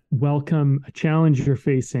to welcome a challenge you're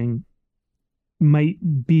facing might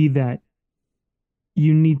be that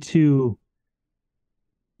you need to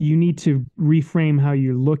reframe how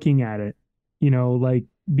you're looking at it, like,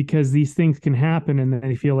 because these things can happen and then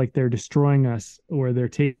they feel like they're destroying us or they're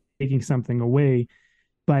taking something away.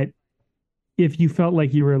 But if you felt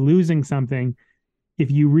like you were losing something, if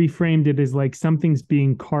you reframed it as like something's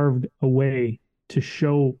being carved away to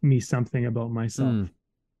show me something about myself,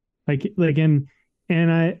 and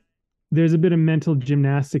I there's a bit of mental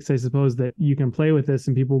gymnastics, I suppose, that you can play with this,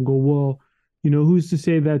 and people go, well, who's to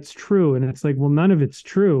say that's true? And it's like, well, none of it's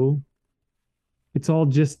true. It's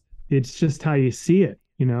just how you see it,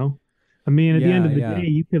 I mean, at the end of the day,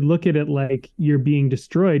 you could look at it like you're being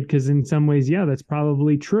destroyed, because in some ways, yeah, that's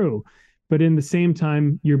probably true. But in the same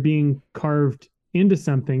time, you're being carved into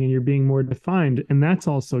something and you're being more defined. And that's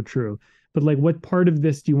also true. But like, what part of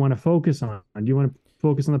this do you want to focus on? Do you want to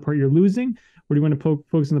focus on the part you're losing, or do you want to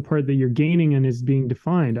focus on the part that you're gaining and is being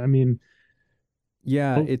defined? I mean,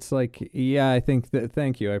 it's like, I think that,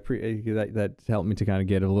 thank you. That helped me to kind of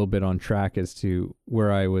get a little bit on track as to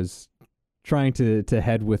where I was trying to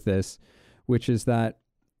head with this, which is that,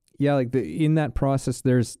 yeah, like in that process,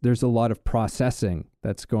 there's a lot of processing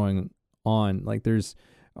that's going on. Like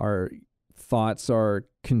our thoughts are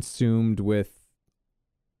consumed with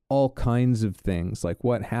all kinds of things, like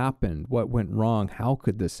what happened, what went wrong, how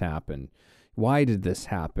could this happen, why did this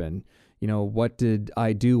happen, what did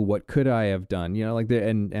I do, what could I have done, like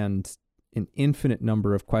and an infinite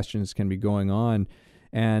number of questions can be going on.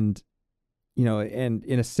 And and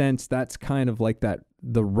in a sense, that's kind of like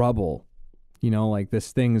the rubble, like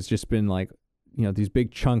this thing has just been like, these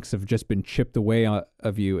big chunks have just been chipped away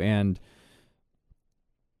of you. And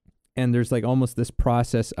there's like almost this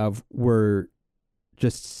process of we're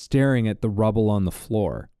just staring at the rubble on the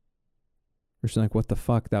floor. We're just like, what the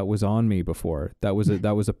fuck? That was on me before. That was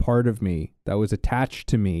a part of me that was attached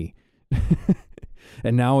to me.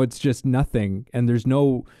 And now it's just nothing. And there's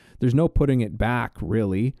no putting it back,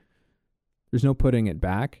 really. There's no putting it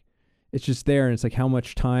back. It's just there. And it's like, how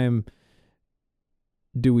much time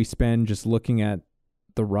do we spend just looking at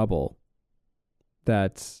the rubble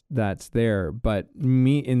that's there? But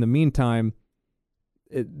in the meantime,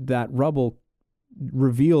 that rubble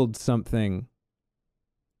revealed something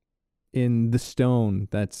in the stone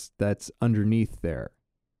that's underneath there,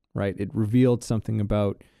 right? It revealed something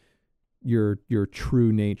about your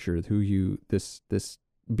true nature, who this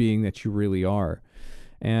being that you really are.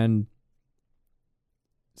 And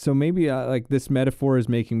so maybe like this metaphor is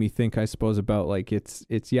making me think, I suppose, about like it's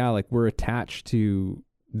like we're attached to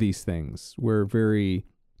these things. We're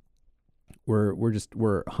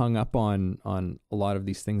hung up on a lot of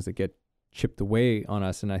these things that get chipped away on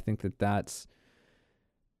us. And I think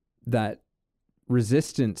that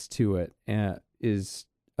resistance to it is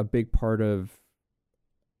a big part of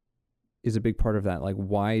that. Like,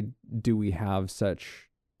 why do we have such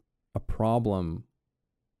a problem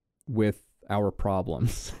with our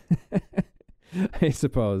problems? I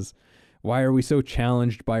suppose. Why are we so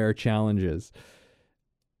challenged by our challenges?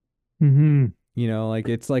 Mm-hmm. Like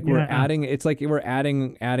it's like we're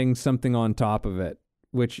adding something on top of it,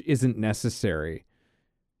 which isn't necessary.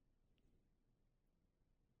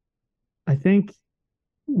 I think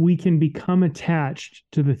we can become attached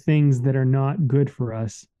to the things that are not good for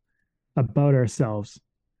us about ourselves,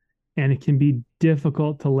 and it can be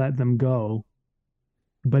difficult to let them go.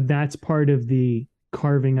 But that's part of the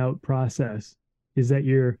carving out process, is that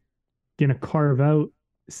you're going to carve out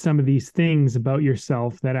some of these things about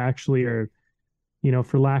yourself that actually are,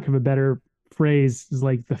 for lack of a better phrase, is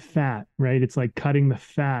like the fat, right? It's like cutting the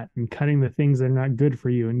fat and cutting the things that are not good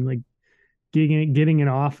for you, and like getting it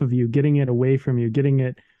off of you, getting it away from you, getting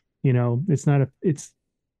it, it's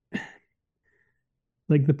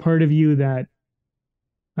like the part of you that,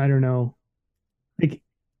 I don't know, like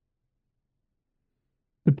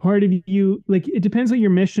the part of you, like, it depends what your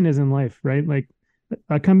mission is in life, right? Like,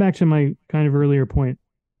 I come back to my kind of earlier point.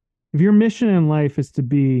 If your mission in life is to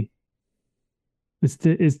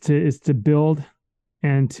build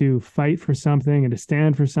and to fight for something and to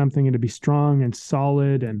stand for something and to be strong and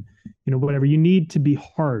solid and, whatever, you need to be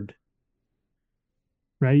hard,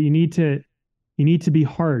 right? You need to be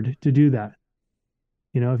hard to do that.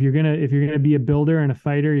 If you're gonna be a builder and a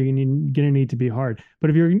fighter, you're gonna need to be hard. But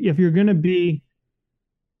if you're gonna be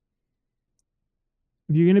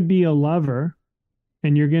a lover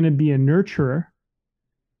and you're gonna be a nurturer,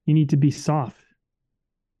 you need to be soft.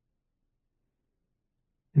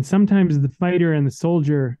 And sometimes the fighter and the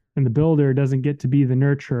soldier and the builder doesn't get to be the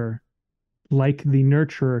nurturer, like the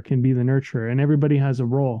nurturer can be the nurturer. And everybody has a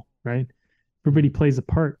role, right? Everybody plays a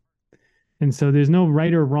part. And so there's no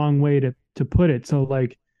right or wrong way to put it. So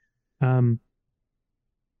like,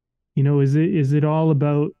 is it all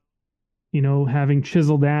about, having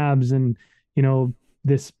chiseled abs and,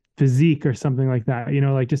 this physique or something like that,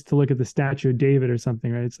 like just to look at the statue of David or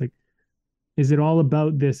something, right? It's like, is it all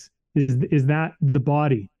about this? Is that the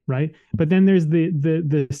body, right? But then there's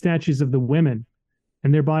the statues of the women,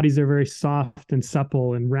 and their bodies are very soft and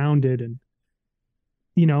supple and rounded, and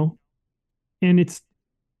and it's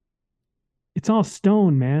all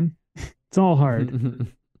stone, man. It's all hard,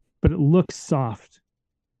 but it looks soft,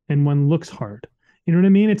 and one looks hard. You know what I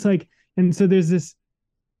mean? It's like, and so there's this,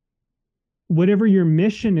 whatever your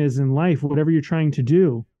mission is in life, whatever you're trying to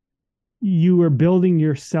do, you are building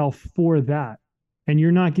yourself for that. And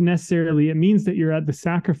you're not necessarily, it means that you're at the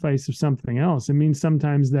sacrifice of something else. It means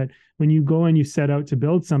sometimes that when you go and you set out to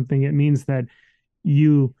build something, it means that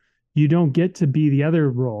you don't get to be the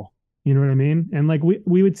other role. You know what I mean? And like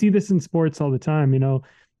we would see this in sports all the time.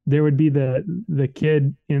 There would be the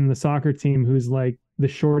kid in the soccer team who's like the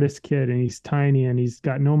shortest kid, and he's tiny and he's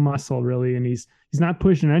got no muscle really, and he's not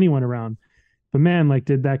pushing anyone around. But man, like,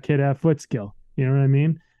 did that kid have foot skill? You know what I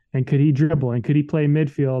mean? And could he dribble and could he play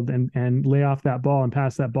midfield and lay off that ball and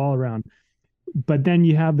pass that ball around? But then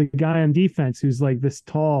you have the guy on defense who's like this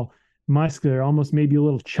tall, muscular, almost maybe a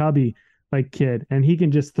little chubby like kid, and he can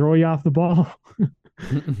just throw you off the ball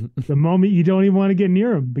the moment you don't even want to get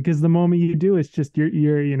near him, because the moment you do, it's just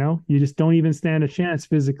you're you just don't even stand a chance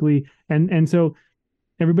physically. And so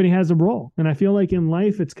everybody has a role. And I feel like in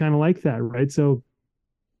life it's kind of like that, right? So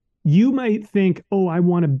you might think, oh, I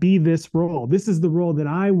want to be this role. This is the role that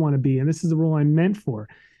I want to be, and this is the role I'm meant for.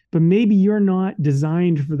 But maybe you're not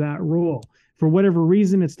designed for that role. For whatever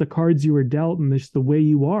reason, it's the cards you were dealt and it's the way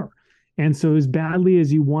you are. And so as badly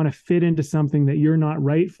as you want to fit into something that you're not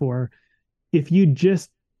right for, if you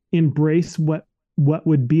just embrace what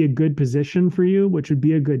would be a good position for you, which would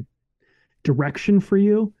be a good direction for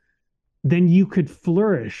you, then you could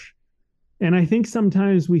flourish. And I think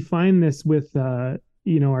sometimes we find this with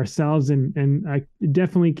ourselves, and I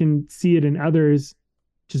definitely can see it in others,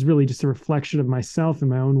 which is really just a reflection of myself in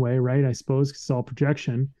my own way, right? I suppose, because it's all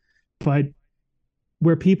projection. But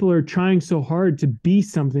where people are trying so hard to be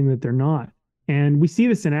something that they're not. And we see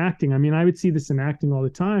this in acting. I mean, I would see this in acting all the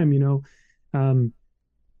time,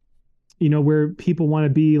 where people want to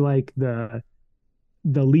be like the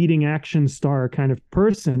leading action star kind of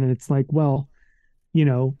person. And it's like, well,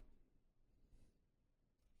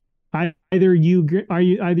 either you're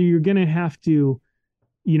going to have to,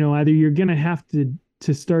 either you're going to have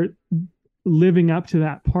to start living up to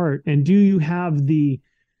that part. And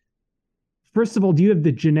first of all, do you have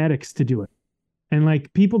the genetics to do it? And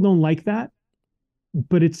like, people don't like that,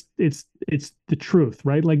 but it's the truth,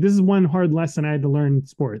 right? Like, this is one hard lesson I had to learn in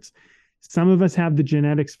sports. Some of us have the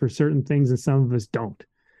genetics for certain things and some of us don't,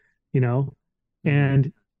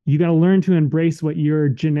 and you got to learn to embrace what your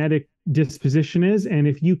genetic disposition is. And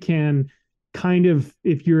if you can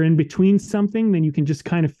if you're in between something, then you can just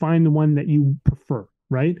kind of find the one that you prefer.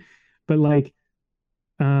 Right. But like,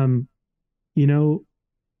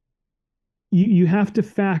 you have to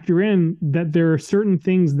factor in that there are certain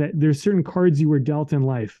things there's certain cards you were dealt in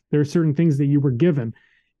life. There are certain things that you were given.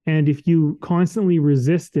 And if you constantly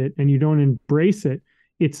resist it and you don't embrace it,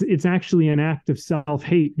 it's actually an act of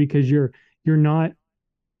self-hate, because you're not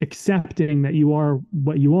accepting that you are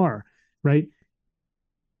what you are, right?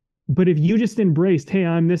 But if you just embraced, hey,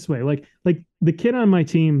 I'm this way, like the kid on my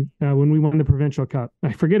team when we won the provincial cup,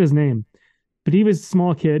 I forget his name, but he was a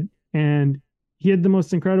small kid and he had the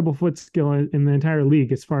most incredible foot skill in the entire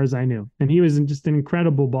league, as far as I knew. And he was just an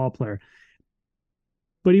incredible ball player.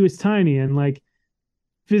 But he was tiny, and like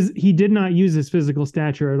he did not use his physical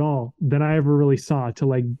stature at all that I ever really saw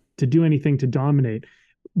to do anything to dominate.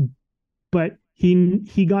 But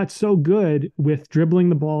he got so good with dribbling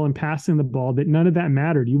the ball and passing the ball that none of that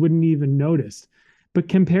mattered. You wouldn't even notice. But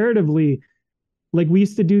comparatively, like, we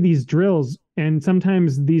used to do these drills, and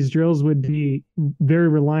sometimes these drills would be very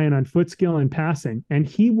reliant on foot skill and passing. And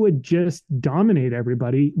he would just dominate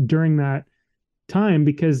everybody during that time,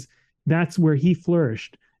 because that's where he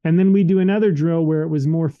flourished. And then we do another drill where it was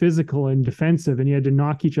more physical and defensive, and you had to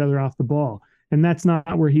knock each other off the ball. And that's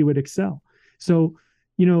not where he would excel. So,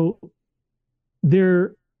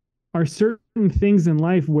 there are certain things in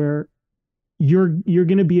life where you're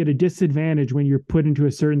going to be at a disadvantage when you're put into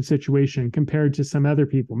a certain situation compared to some other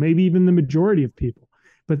people, maybe even the majority of people.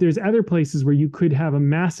 But there's other places where you could have a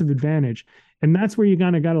massive advantage. And that's where you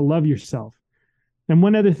kind of got to love yourself. And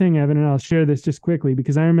one other thing, Evan, and I'll share this just quickly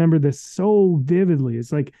because I remember this so vividly.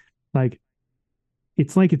 It's like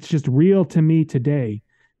it's just real to me today.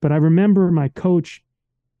 But I remember my coach,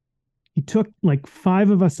 he took like 5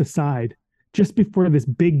 of us aside just before this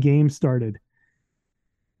big game started.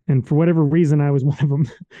 And for whatever reason, I was one of them.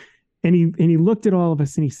 And he looked at all of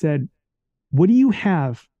us and he said, "What do you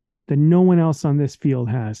have that no one else on this field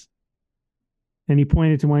has?" And he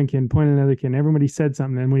pointed to one kid, pointed to another kid, and everybody said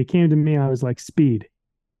something. And when he came to me, I was like, speed.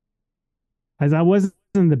 As I wasn't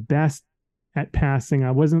the best at passing,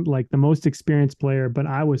 I wasn't like the most experienced player, but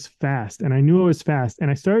I was fast. And I knew I was fast.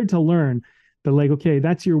 And I started to learn that, like, okay,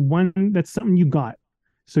 that's something you got.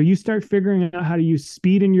 So you start figuring out how to use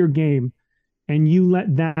speed in your game, and you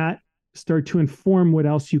let that start to inform what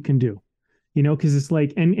else you can do, because it's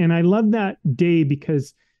like, and I love that day,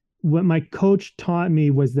 because what my coach taught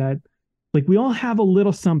me was that, like, we all have a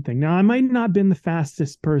little something. Now, I might not have been the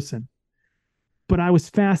fastest person, but I was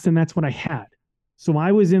fast, and that's what I had. So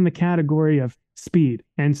I was in the category of speed.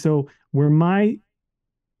 And so where my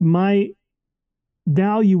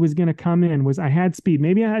value was going to come in was I had speed.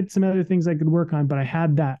 Maybe I had some other things I could work on, but I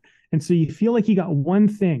had that. And so you feel like you got one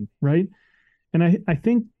thing, right? And I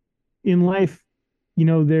think in life,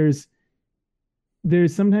 there's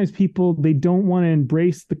there's sometimes people, they don't want to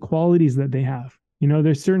embrace the qualities that they have.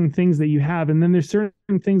 There's certain things that you have, and then there's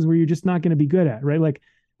certain things where you're just not going to be good at, right? Like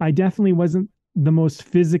I definitely wasn't the most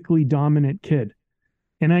physically dominant kid.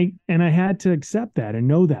 And I had to accept that and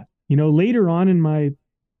know that. Later on in my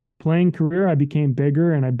playing career, I became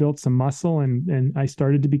bigger and I built some muscle, and I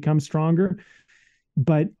started to become stronger.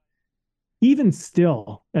 But even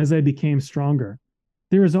still, as I became stronger,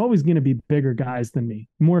 there was always going to be bigger guys than me,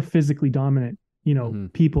 more physically dominant,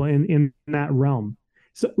 people in that realm.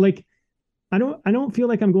 So like, I don't feel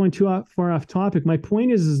like I'm going too far off topic. My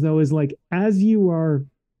point is like, as you are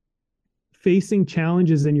facing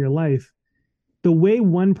challenges in your life, the way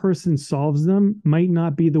one person solves them might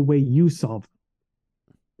not be the way you solve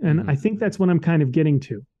them. And I think that's what I'm kind of getting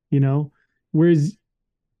to. Whereas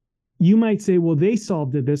you might say, well, they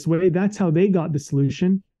solved it this way. That's how they got the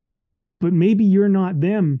solution. But maybe you're not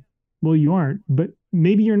them. Well, you aren't, but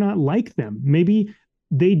maybe you're not like them. Maybe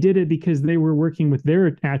they did it because they were working with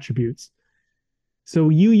their attributes. So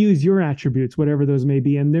you use your attributes, whatever those may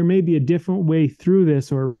be. And there may be a different way through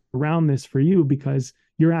this or around this for you, because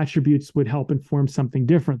your attributes would help inform something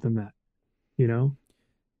different than that.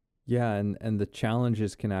 Yeah. And the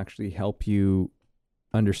challenges can actually help you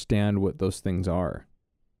understand what those things are.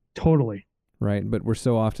 Totally. Right. But we're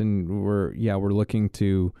so often we're looking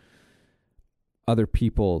to other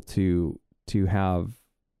people to have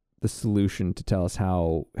the solution to tell us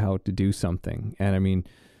how to do something. And I mean,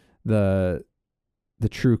 the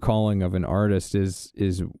true calling of an artist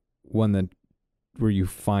is one that where you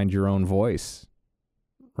find your own voice,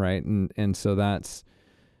 right? And so that's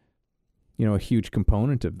a huge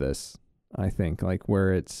component of this, I think, like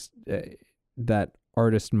where it's that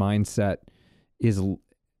artist mindset is,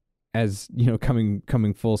 as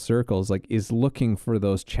coming full circles, like is looking for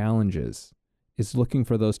those challenges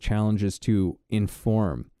to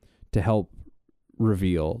inform, to help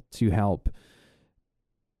reveal, to help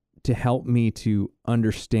me to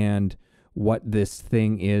understand what this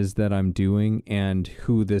thing is that I'm doing and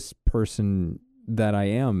who this person that I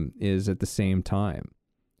am is at the same time.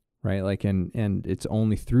 Right. Like, and it's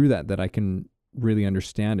only through that I can really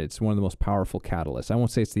understand it. It's one of the most powerful catalysts. I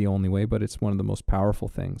won't say it's the only way, but it's one of the most powerful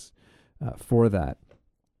things for that.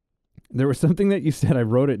 There was something that you said, I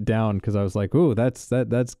wrote it down because I was like, "Ooh, that's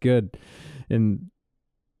good." And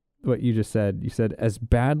what you just said, you said, as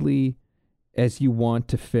badly as you want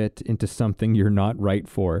to fit into something you're not right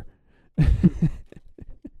for.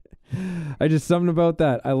 Something about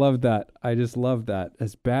that. I love that. I just love that.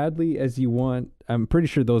 As badly as you want, I'm pretty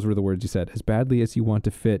sure those were the words you said. As badly as you want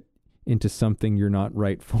to fit into something you're not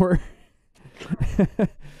right for.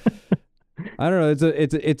 I don't know.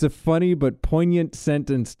 It's a funny but poignant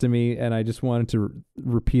sentence to me, and I just wanted to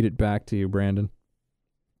repeat it back to you, Brandon.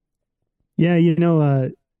 Yeah,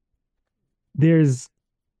 there's,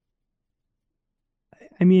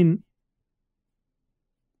 I mean,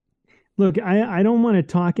 look, I don't want to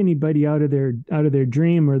talk anybody out of their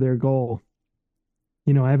dream or their goal.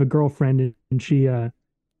 I have a girlfriend, and she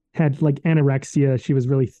had like anorexia. She was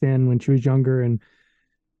really thin when she was younger, and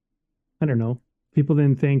I don't know, people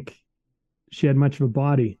didn't think she had much of a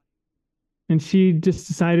body. And she just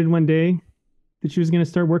decided one day that she was going to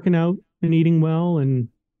start working out and eating well and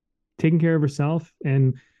taking care of herself.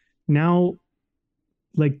 And now,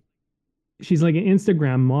 like, she's like an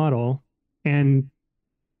Instagram model, and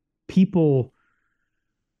people,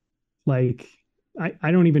 like,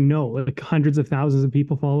 I don't even know, like hundreds of thousands of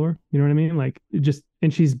people follow her. You know what I mean? Like,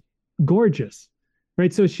 and she's gorgeous,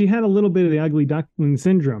 right? So she had a little bit of the ugly duckling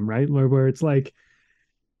syndrome, right? Where it's like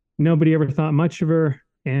nobody ever thought much of her,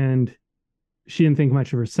 and she didn't think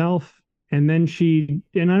much of herself. And then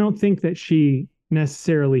and I don't think that she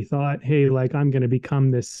necessarily thought, hey, like, I'm going to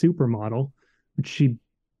become this supermodel, which she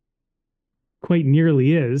quite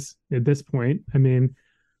nearly is at this point. I mean,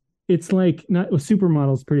 it's like, not a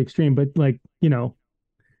supermodel is pretty extreme, but like,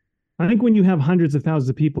 I think when you have hundreds of thousands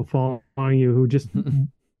of people following you who just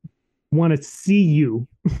want to see you,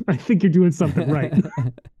 I think you're doing something right.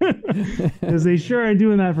 Because they sure are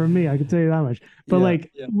doing that for me. I can tell you that much. But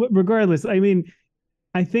regardless, I mean,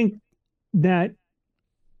 I think that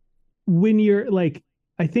when you're like,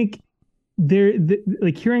 I think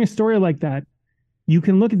like hearing a story like that, you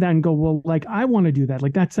can look at that and go, well, like, I want to do that.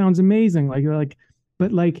 Like, that sounds amazing.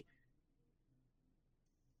 But like,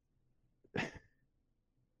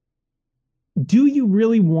 do you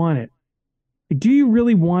really want it? Do you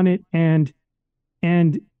really want it? And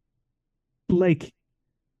like,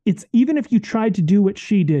 it's, even if you tried to do what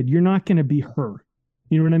she did, you're not going to be her.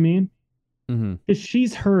 You know what I mean? Mm-hmm. Because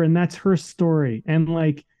she's her, and that's her story. And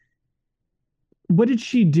like, what did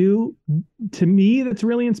she do to me that's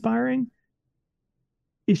really inspiring?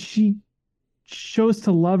 is she chose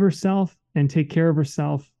to love herself and take care of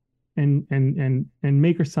herself and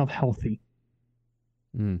make herself healthy,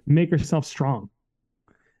 make herself strong,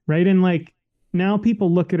 right? And like now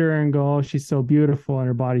people look at her and go, oh, she's so beautiful and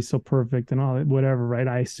her body's so perfect and all that, whatever, right?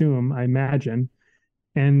 I assume, I imagine.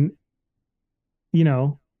 And, you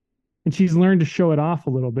know, and she's learned to show it off a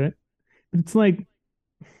little bit. But it's like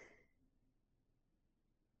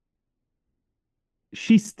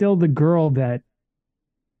she's still the girl that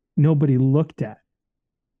nobody looked at.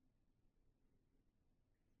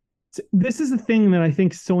 So this is the thing that I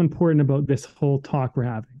think is so important about this whole talk we're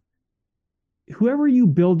having. Whoever you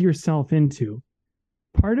build yourself into,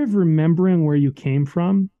 part of remembering where you came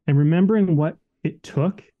from and remembering what it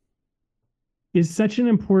took is such an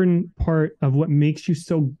important part of what makes you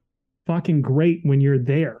so fucking great when you're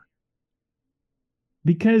there.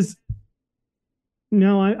 Because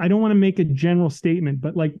no, I don't want to make a general statement,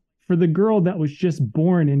 but like for the girl that was just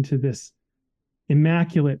born into this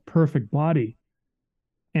immaculate, perfect body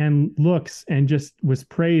and looks and just was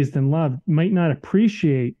praised and loved, might not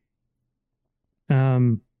appreciate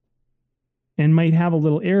and might have a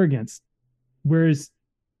little arrogance. Whereas,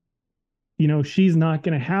 you know, she's not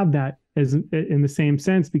going to have that as in the same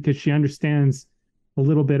sense because she understands a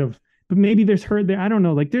little bit of, but maybe there's her there. I don't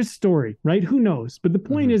know. Like there's story, right? Who knows? But the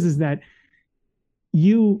point is that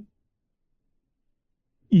you're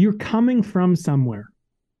coming from somewhere.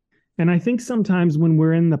 And I think sometimes when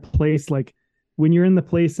we're in the place, like when you're in the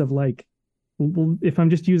place of like, well, if I'm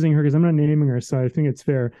just using her because I'm not naming her, so I think it's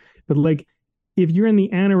fair. But like, if you're in the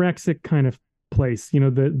anorexic kind of place, you know,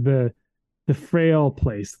 the frail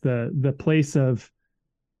place, the place of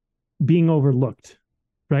being overlooked,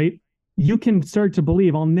 right? You can start to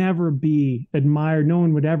believe I'll never be admired. No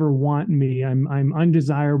one would ever want me. I'm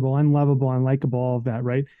undesirable, unlovable, unlikable, all of that,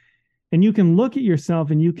 right? And you can look at yourself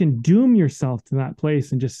and you can doom yourself to that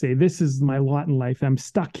place and just say, this is my lot in life. I'm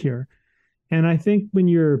stuck here. And I think when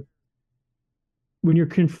you're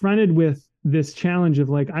confronted with this challenge of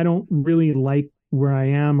like, I don't really like where I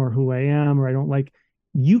am or who I am, or I don't like,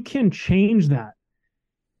 you can change that.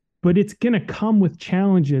 But it's going to come with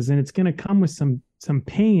challenges and it's going to come with some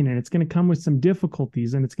pain and it's going to come with some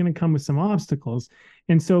difficulties and it's going to come with some obstacles.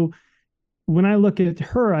 And so when I look at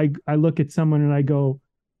her, I look at someone and I go,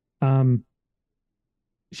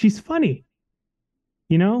 she's funny,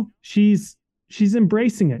 you know, she's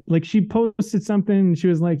embracing it. Like she posted something and she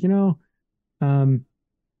was like, you know, I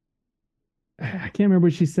can't remember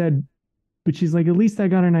what she said, but she's like, at least I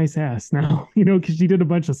got a nice ass now, you know, because she did a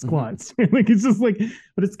bunch of squats. Like it's just like,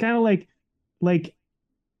 but it's kind of like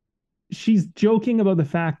she's joking about the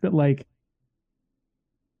fact that like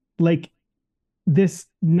this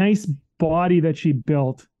nice body that she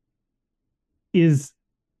built is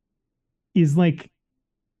like,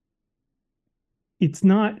 it's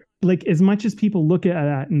not like, as much as people look at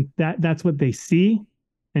that and that's what they see,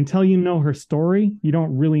 until you know her story, you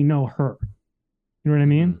don't really know her. You know what I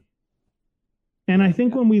mean? And I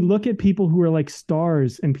think when we look at people who are like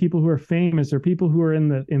stars and people who are famous or people who are in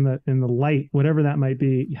the light, whatever that might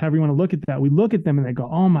be, however you want to look at that, we look at them and they go,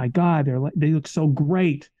 "Oh my God, they look so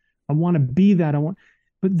great. I want to be that.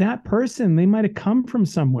 But that person, they might have come from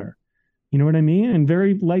somewhere. You know what I mean? And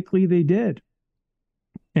very likely they did.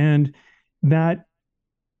 And that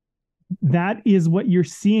is what you're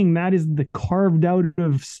seeing. That is the carved out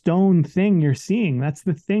of stone thing you're seeing. That's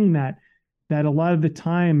the thing that a lot of the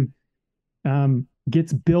time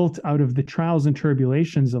gets built out of the trials and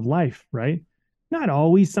tribulations of life, right? Not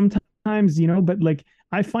always, sometimes, you know, but like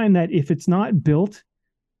I find that if it's not built,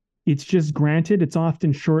 it's just granted, it's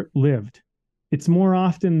often short-lived. It's more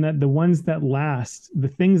often that the ones that last, the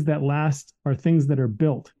things that last are things that are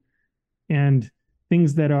built and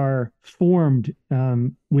things that are formed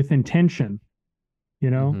with intention, you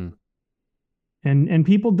know? And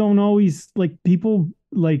people don't always like, people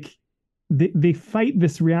like, they fight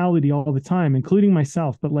this reality all the time, including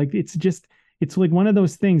myself. But like, it's like one of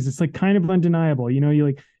those things. It's like kind of undeniable. You know, you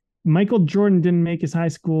like Michael Jordan didn't make his high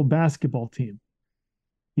school basketball team,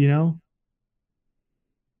 you know,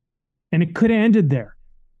 and it could have ended there.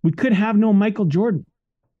 We could have no Michael Jordan.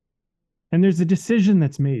 And there's a decision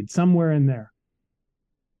that's made somewhere in there,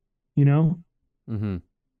 you know? And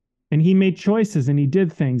he made choices and he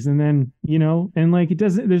did things. And then, you know, and like,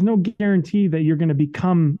 there's no guarantee that you're going to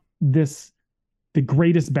become the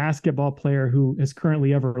greatest basketball player who has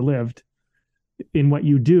currently ever lived in what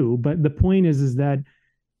you do. But the point is that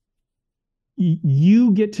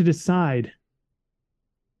you get to decide,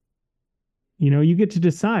 you know, you get to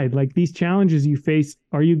decide like these challenges you face,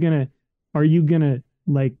 are you gonna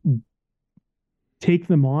like take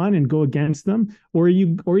them on and go against them, or are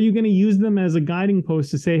you going to use them as a guiding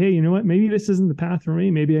post to say, hey, you know what, maybe this isn't the path for me,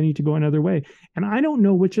 maybe I need to go another way, and I don't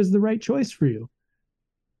know which is the right choice for you,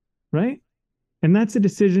 right? And that's a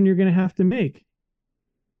decision you're going to have to make.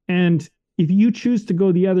 And if you choose to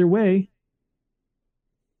go the other way,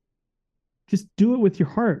 just do it with your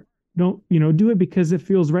heart. Don't, do it because it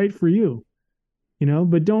feels right for you,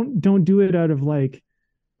 but don't do it out of like,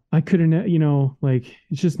 I couldn't, like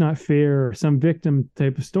it's just not fair or some victim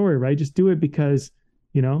type of story, right? Just do it because,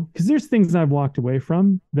 because there's things I've walked away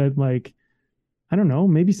from that, like, I don't know,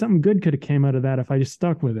 maybe something good could have came out of that if I just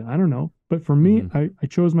stuck with it. I don't know. But for me, I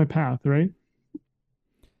chose my path, right?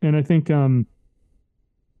 And I think,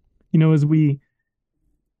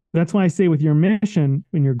 that's why I say with your mission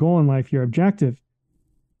and your goal in life, your objective,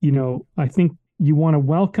 I think you want to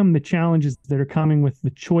welcome the challenges that are coming with the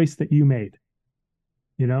choice that you made.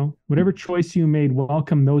 Whatever choice you made,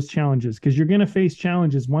 welcome those challenges, because you're going to face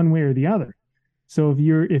challenges one way or the other. So if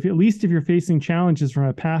you're facing challenges from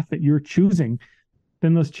a path that you're choosing,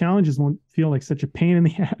 then those challenges won't feel like such a pain in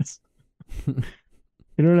the ass. You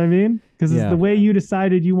know what I mean? Because it's the way you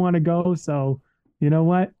decided you want to go. So you know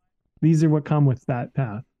what? These are what come with that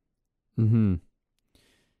path. Mm-hmm.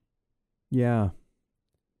 Yeah.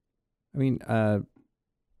 I mean, I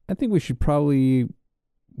think we should probably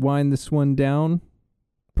wind this one down,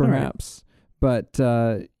 perhaps. Right. But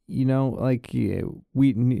like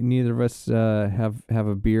neither of us have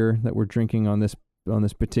a beer that we're drinking on this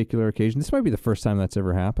particular occasion. This might be the first time that's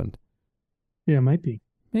ever happened. Yeah, it might be.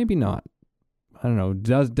 Maybe not. I don't know.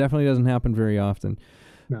 Definitely doesn't happen very often.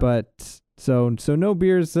 No. But so no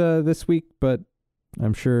beers this week, but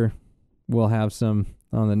I'm sure we'll have some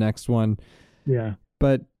on the next one. Yeah.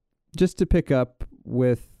 But just to pick up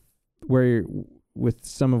with with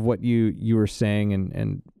some of what you were saying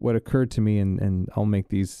and what occurred to me, and I'll make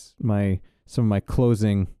these some of my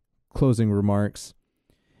closing remarks.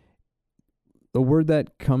 The word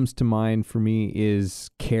that comes to mind for me is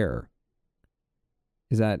care.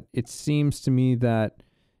 Is that it seems to me that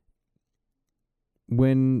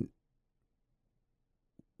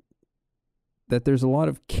that there's a lot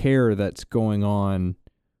of care that's going on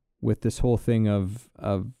with this whole thing of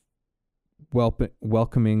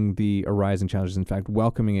welcoming the arising challenges. In fact,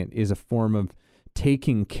 welcoming it is a form of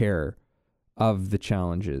taking care of the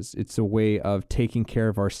challenges. It's a way of taking care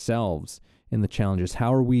of ourselves in the challenges.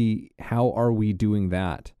 How are we doing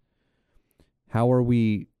that? How are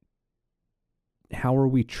we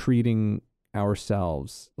treating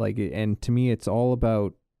ourselves? And to me, it's all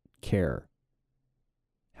about care.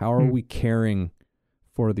 How are we caring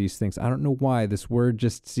for these things? I don't know why this word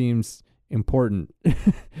just seems important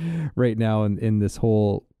right now in this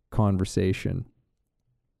whole conversation.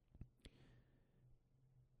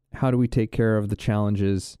 How do we take care of the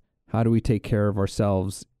challenges? How do we take care of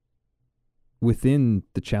ourselves within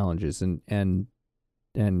the challenges and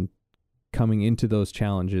coming into those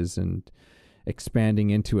challenges and expanding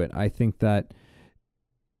into it? I think that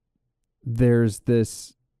there's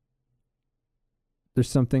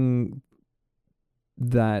something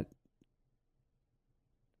that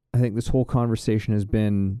I think this whole conversation has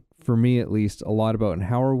been, for me at least, a lot about,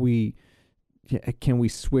 and can we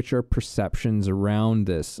switch our perceptions around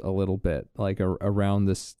this a little bit, like around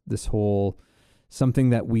this whole something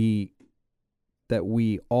that we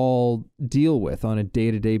all deal with on a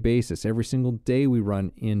day-to-day basis. Every single day we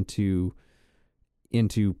run into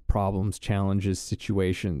problems, challenges,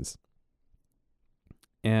 situations.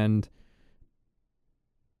 And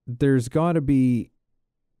there's got to be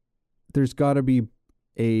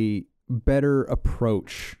a better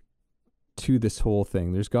approach to this whole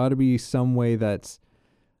thing. There's got to be some way that's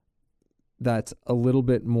a little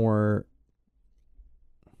bit more,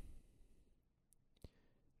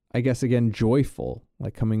 I guess, again, joyful,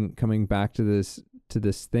 like coming back to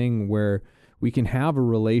this thing where we can have a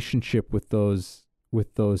relationship with those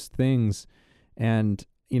things. And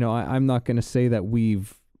I'm not going to say that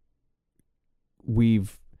we've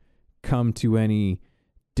come to any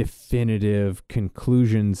definitive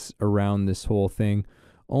conclusions around this whole thing,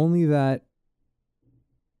 only that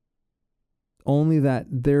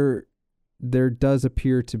there does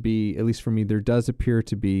appear to be, at least for me, there does appear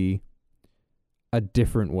to be a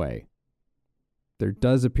different way. There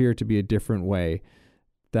does appear to be a different way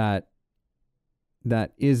that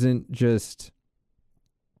isn't just,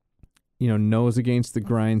 nose against the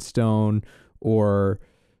grindstone or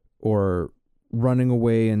running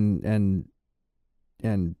away and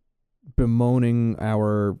bemoaning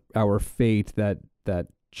our fate that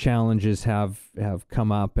challenges have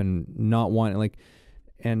come up and not wanting,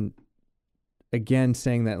 and again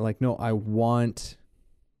saying that, no, I want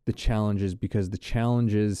the challenges because the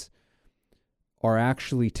challenges are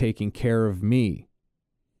actually taking care of me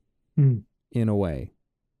in a way,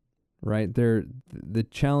 right? The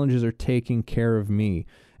challenges are taking care of me,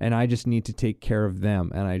 and I just need to take care of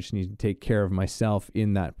them, and I just need to take care of myself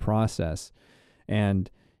in that process. And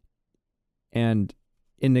in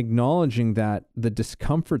acknowledging that, the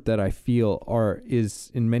discomfort that I feel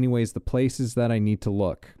is in many ways the places that I need to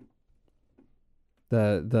look.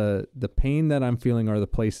 The pain that I'm feeling are the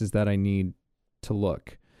places that I need to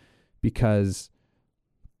look, because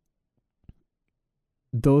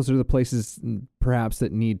those are the places perhaps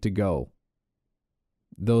that need to go.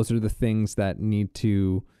 Those are the things that need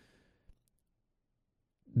to,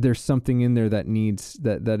 there's something in there that needs,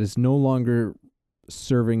 that is no longer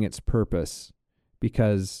serving its purpose,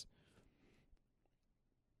 because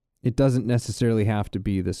it doesn't necessarily have to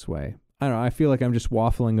be this way. I don't know. I feel like I'm just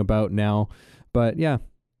waffling about now, but yeah,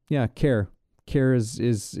 care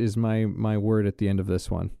is my word at the end of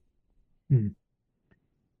this one.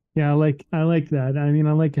 Yeah, I like that. I mean,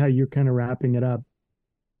 I like how you're kind of wrapping it up.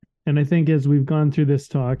 And I think as we've gone through this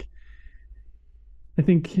talk, I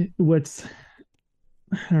think what's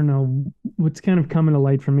kind of coming to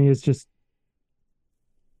light for me is just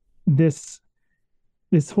this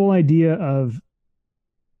whole idea of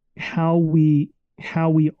how we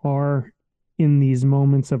are in these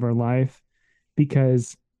moments of our life.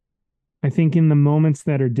 Because I think in the moments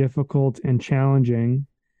that are difficult and challenging,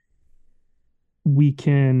 we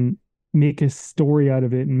can make a story out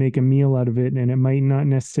of it and make a meal out of it, and it might not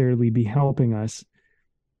necessarily be helping us.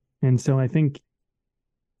 And so I think,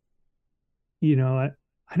 I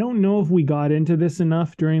don't know if we got into this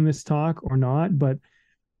enough during this talk or not, but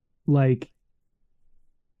like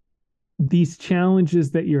these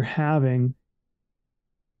challenges that you're having,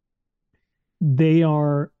 they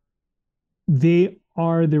are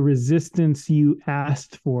the resistance you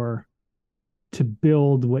asked for to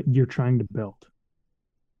build what you're trying to build.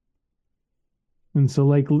 And so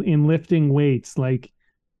like in lifting weights, like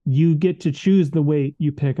you get to choose the weight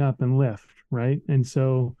you pick up and lift, right? And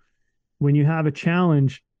so when you have a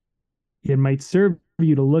challenge, it might serve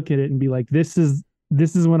you to look at it and be like, this is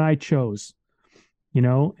what I chose,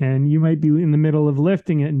 and you might be in the middle of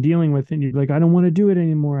lifting it and dealing with it, and you're like, I don't want to do it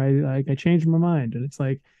anymore. I changed my mind. And it's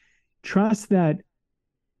like, trust that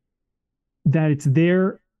it's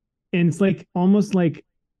there. And it's like almost like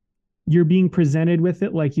you're being presented with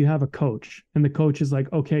it like you have a coach, and the coach is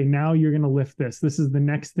like, okay, now you're going to lift this. This is the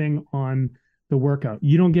next thing on the workout.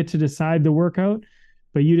 You don't get to decide the workout,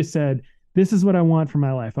 but you just said, this is what I want for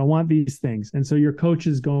my life. I want these things. And so your coach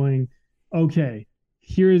is going, okay,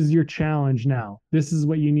 here's your challenge now. This is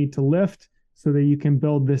what you need to lift so that you can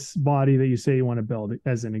build this body that you say you want to build,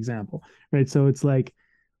 as an example, right? So it's like,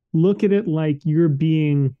 look at it like you're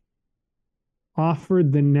being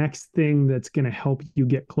offered the next thing that's going to help you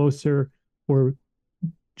get closer or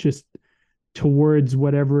just towards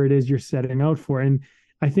whatever it is you're setting out for. And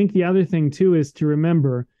I think the other thing too is to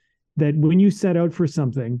remember that when you set out for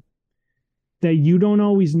something, that you don't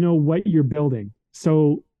always know what you're building.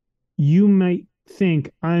 So you might think,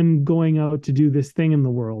 I'm going out to do this thing in the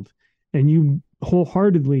world, and you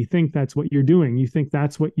wholeheartedly think that's what you're doing. You think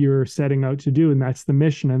that's what you're setting out to do, and that's the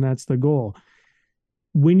mission and that's the goal.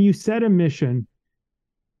 When you set a mission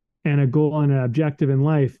and a goal and an objective in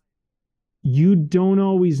life, you don't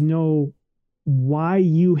always know why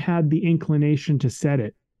you had the inclination to set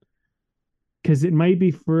it, because it might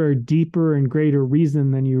be for a deeper and greater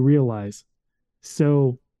reason than you realize.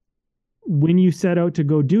 So when you set out to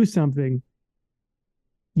go do something,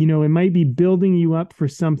 it might be building you up for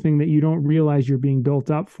something that you don't realize you're being built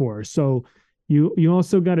up for. So you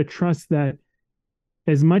also got to trust that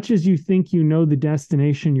as much as you think you know the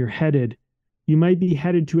destination you're headed, you might be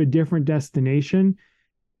headed to a different destination,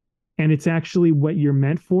 and it's actually what you're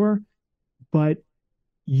meant for, but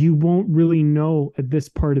you won't really know at this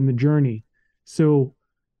part in the journey. So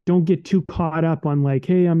don't get too caught up on like,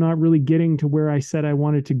 hey, I'm not really getting to where I said I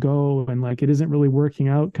wanted to go, and like it isn't really working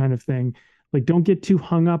out kind of thing. Like, don't get too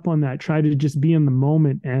hung up on that. Try to just be in the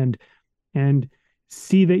moment and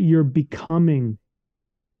see that you're becoming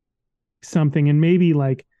something. And maybe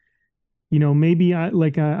like,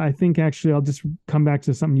 I think actually I'll just come back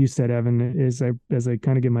to something you said, Evan, as I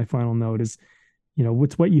kind of give my final note is,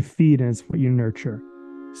 what's what you feed and it's what you nurture.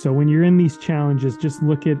 So when you're in these challenges, just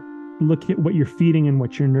look at what you're feeding and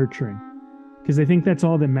what you're nurturing, because I think that's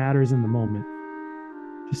all that matters in the moment.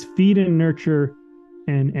 Just feed and nurture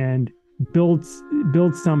and build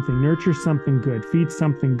something, nurture something good, feed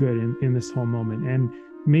something good in this whole moment. And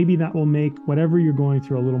maybe that will make whatever you're going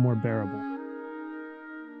through a little more bearable.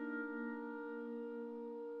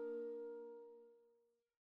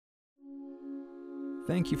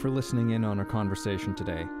 Thank you for listening in on our conversation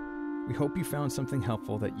today. We hope you found something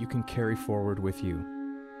helpful that you can carry forward with you.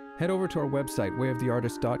 Head over to our website,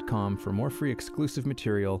 wayoftheartist.com, for more free exclusive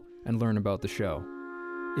material and learn about the show.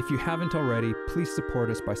 If you haven't already, please support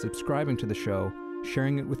us by subscribing to the show,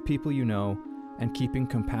 sharing it with people you know, and keeping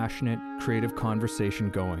compassionate, creative conversation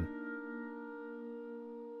going.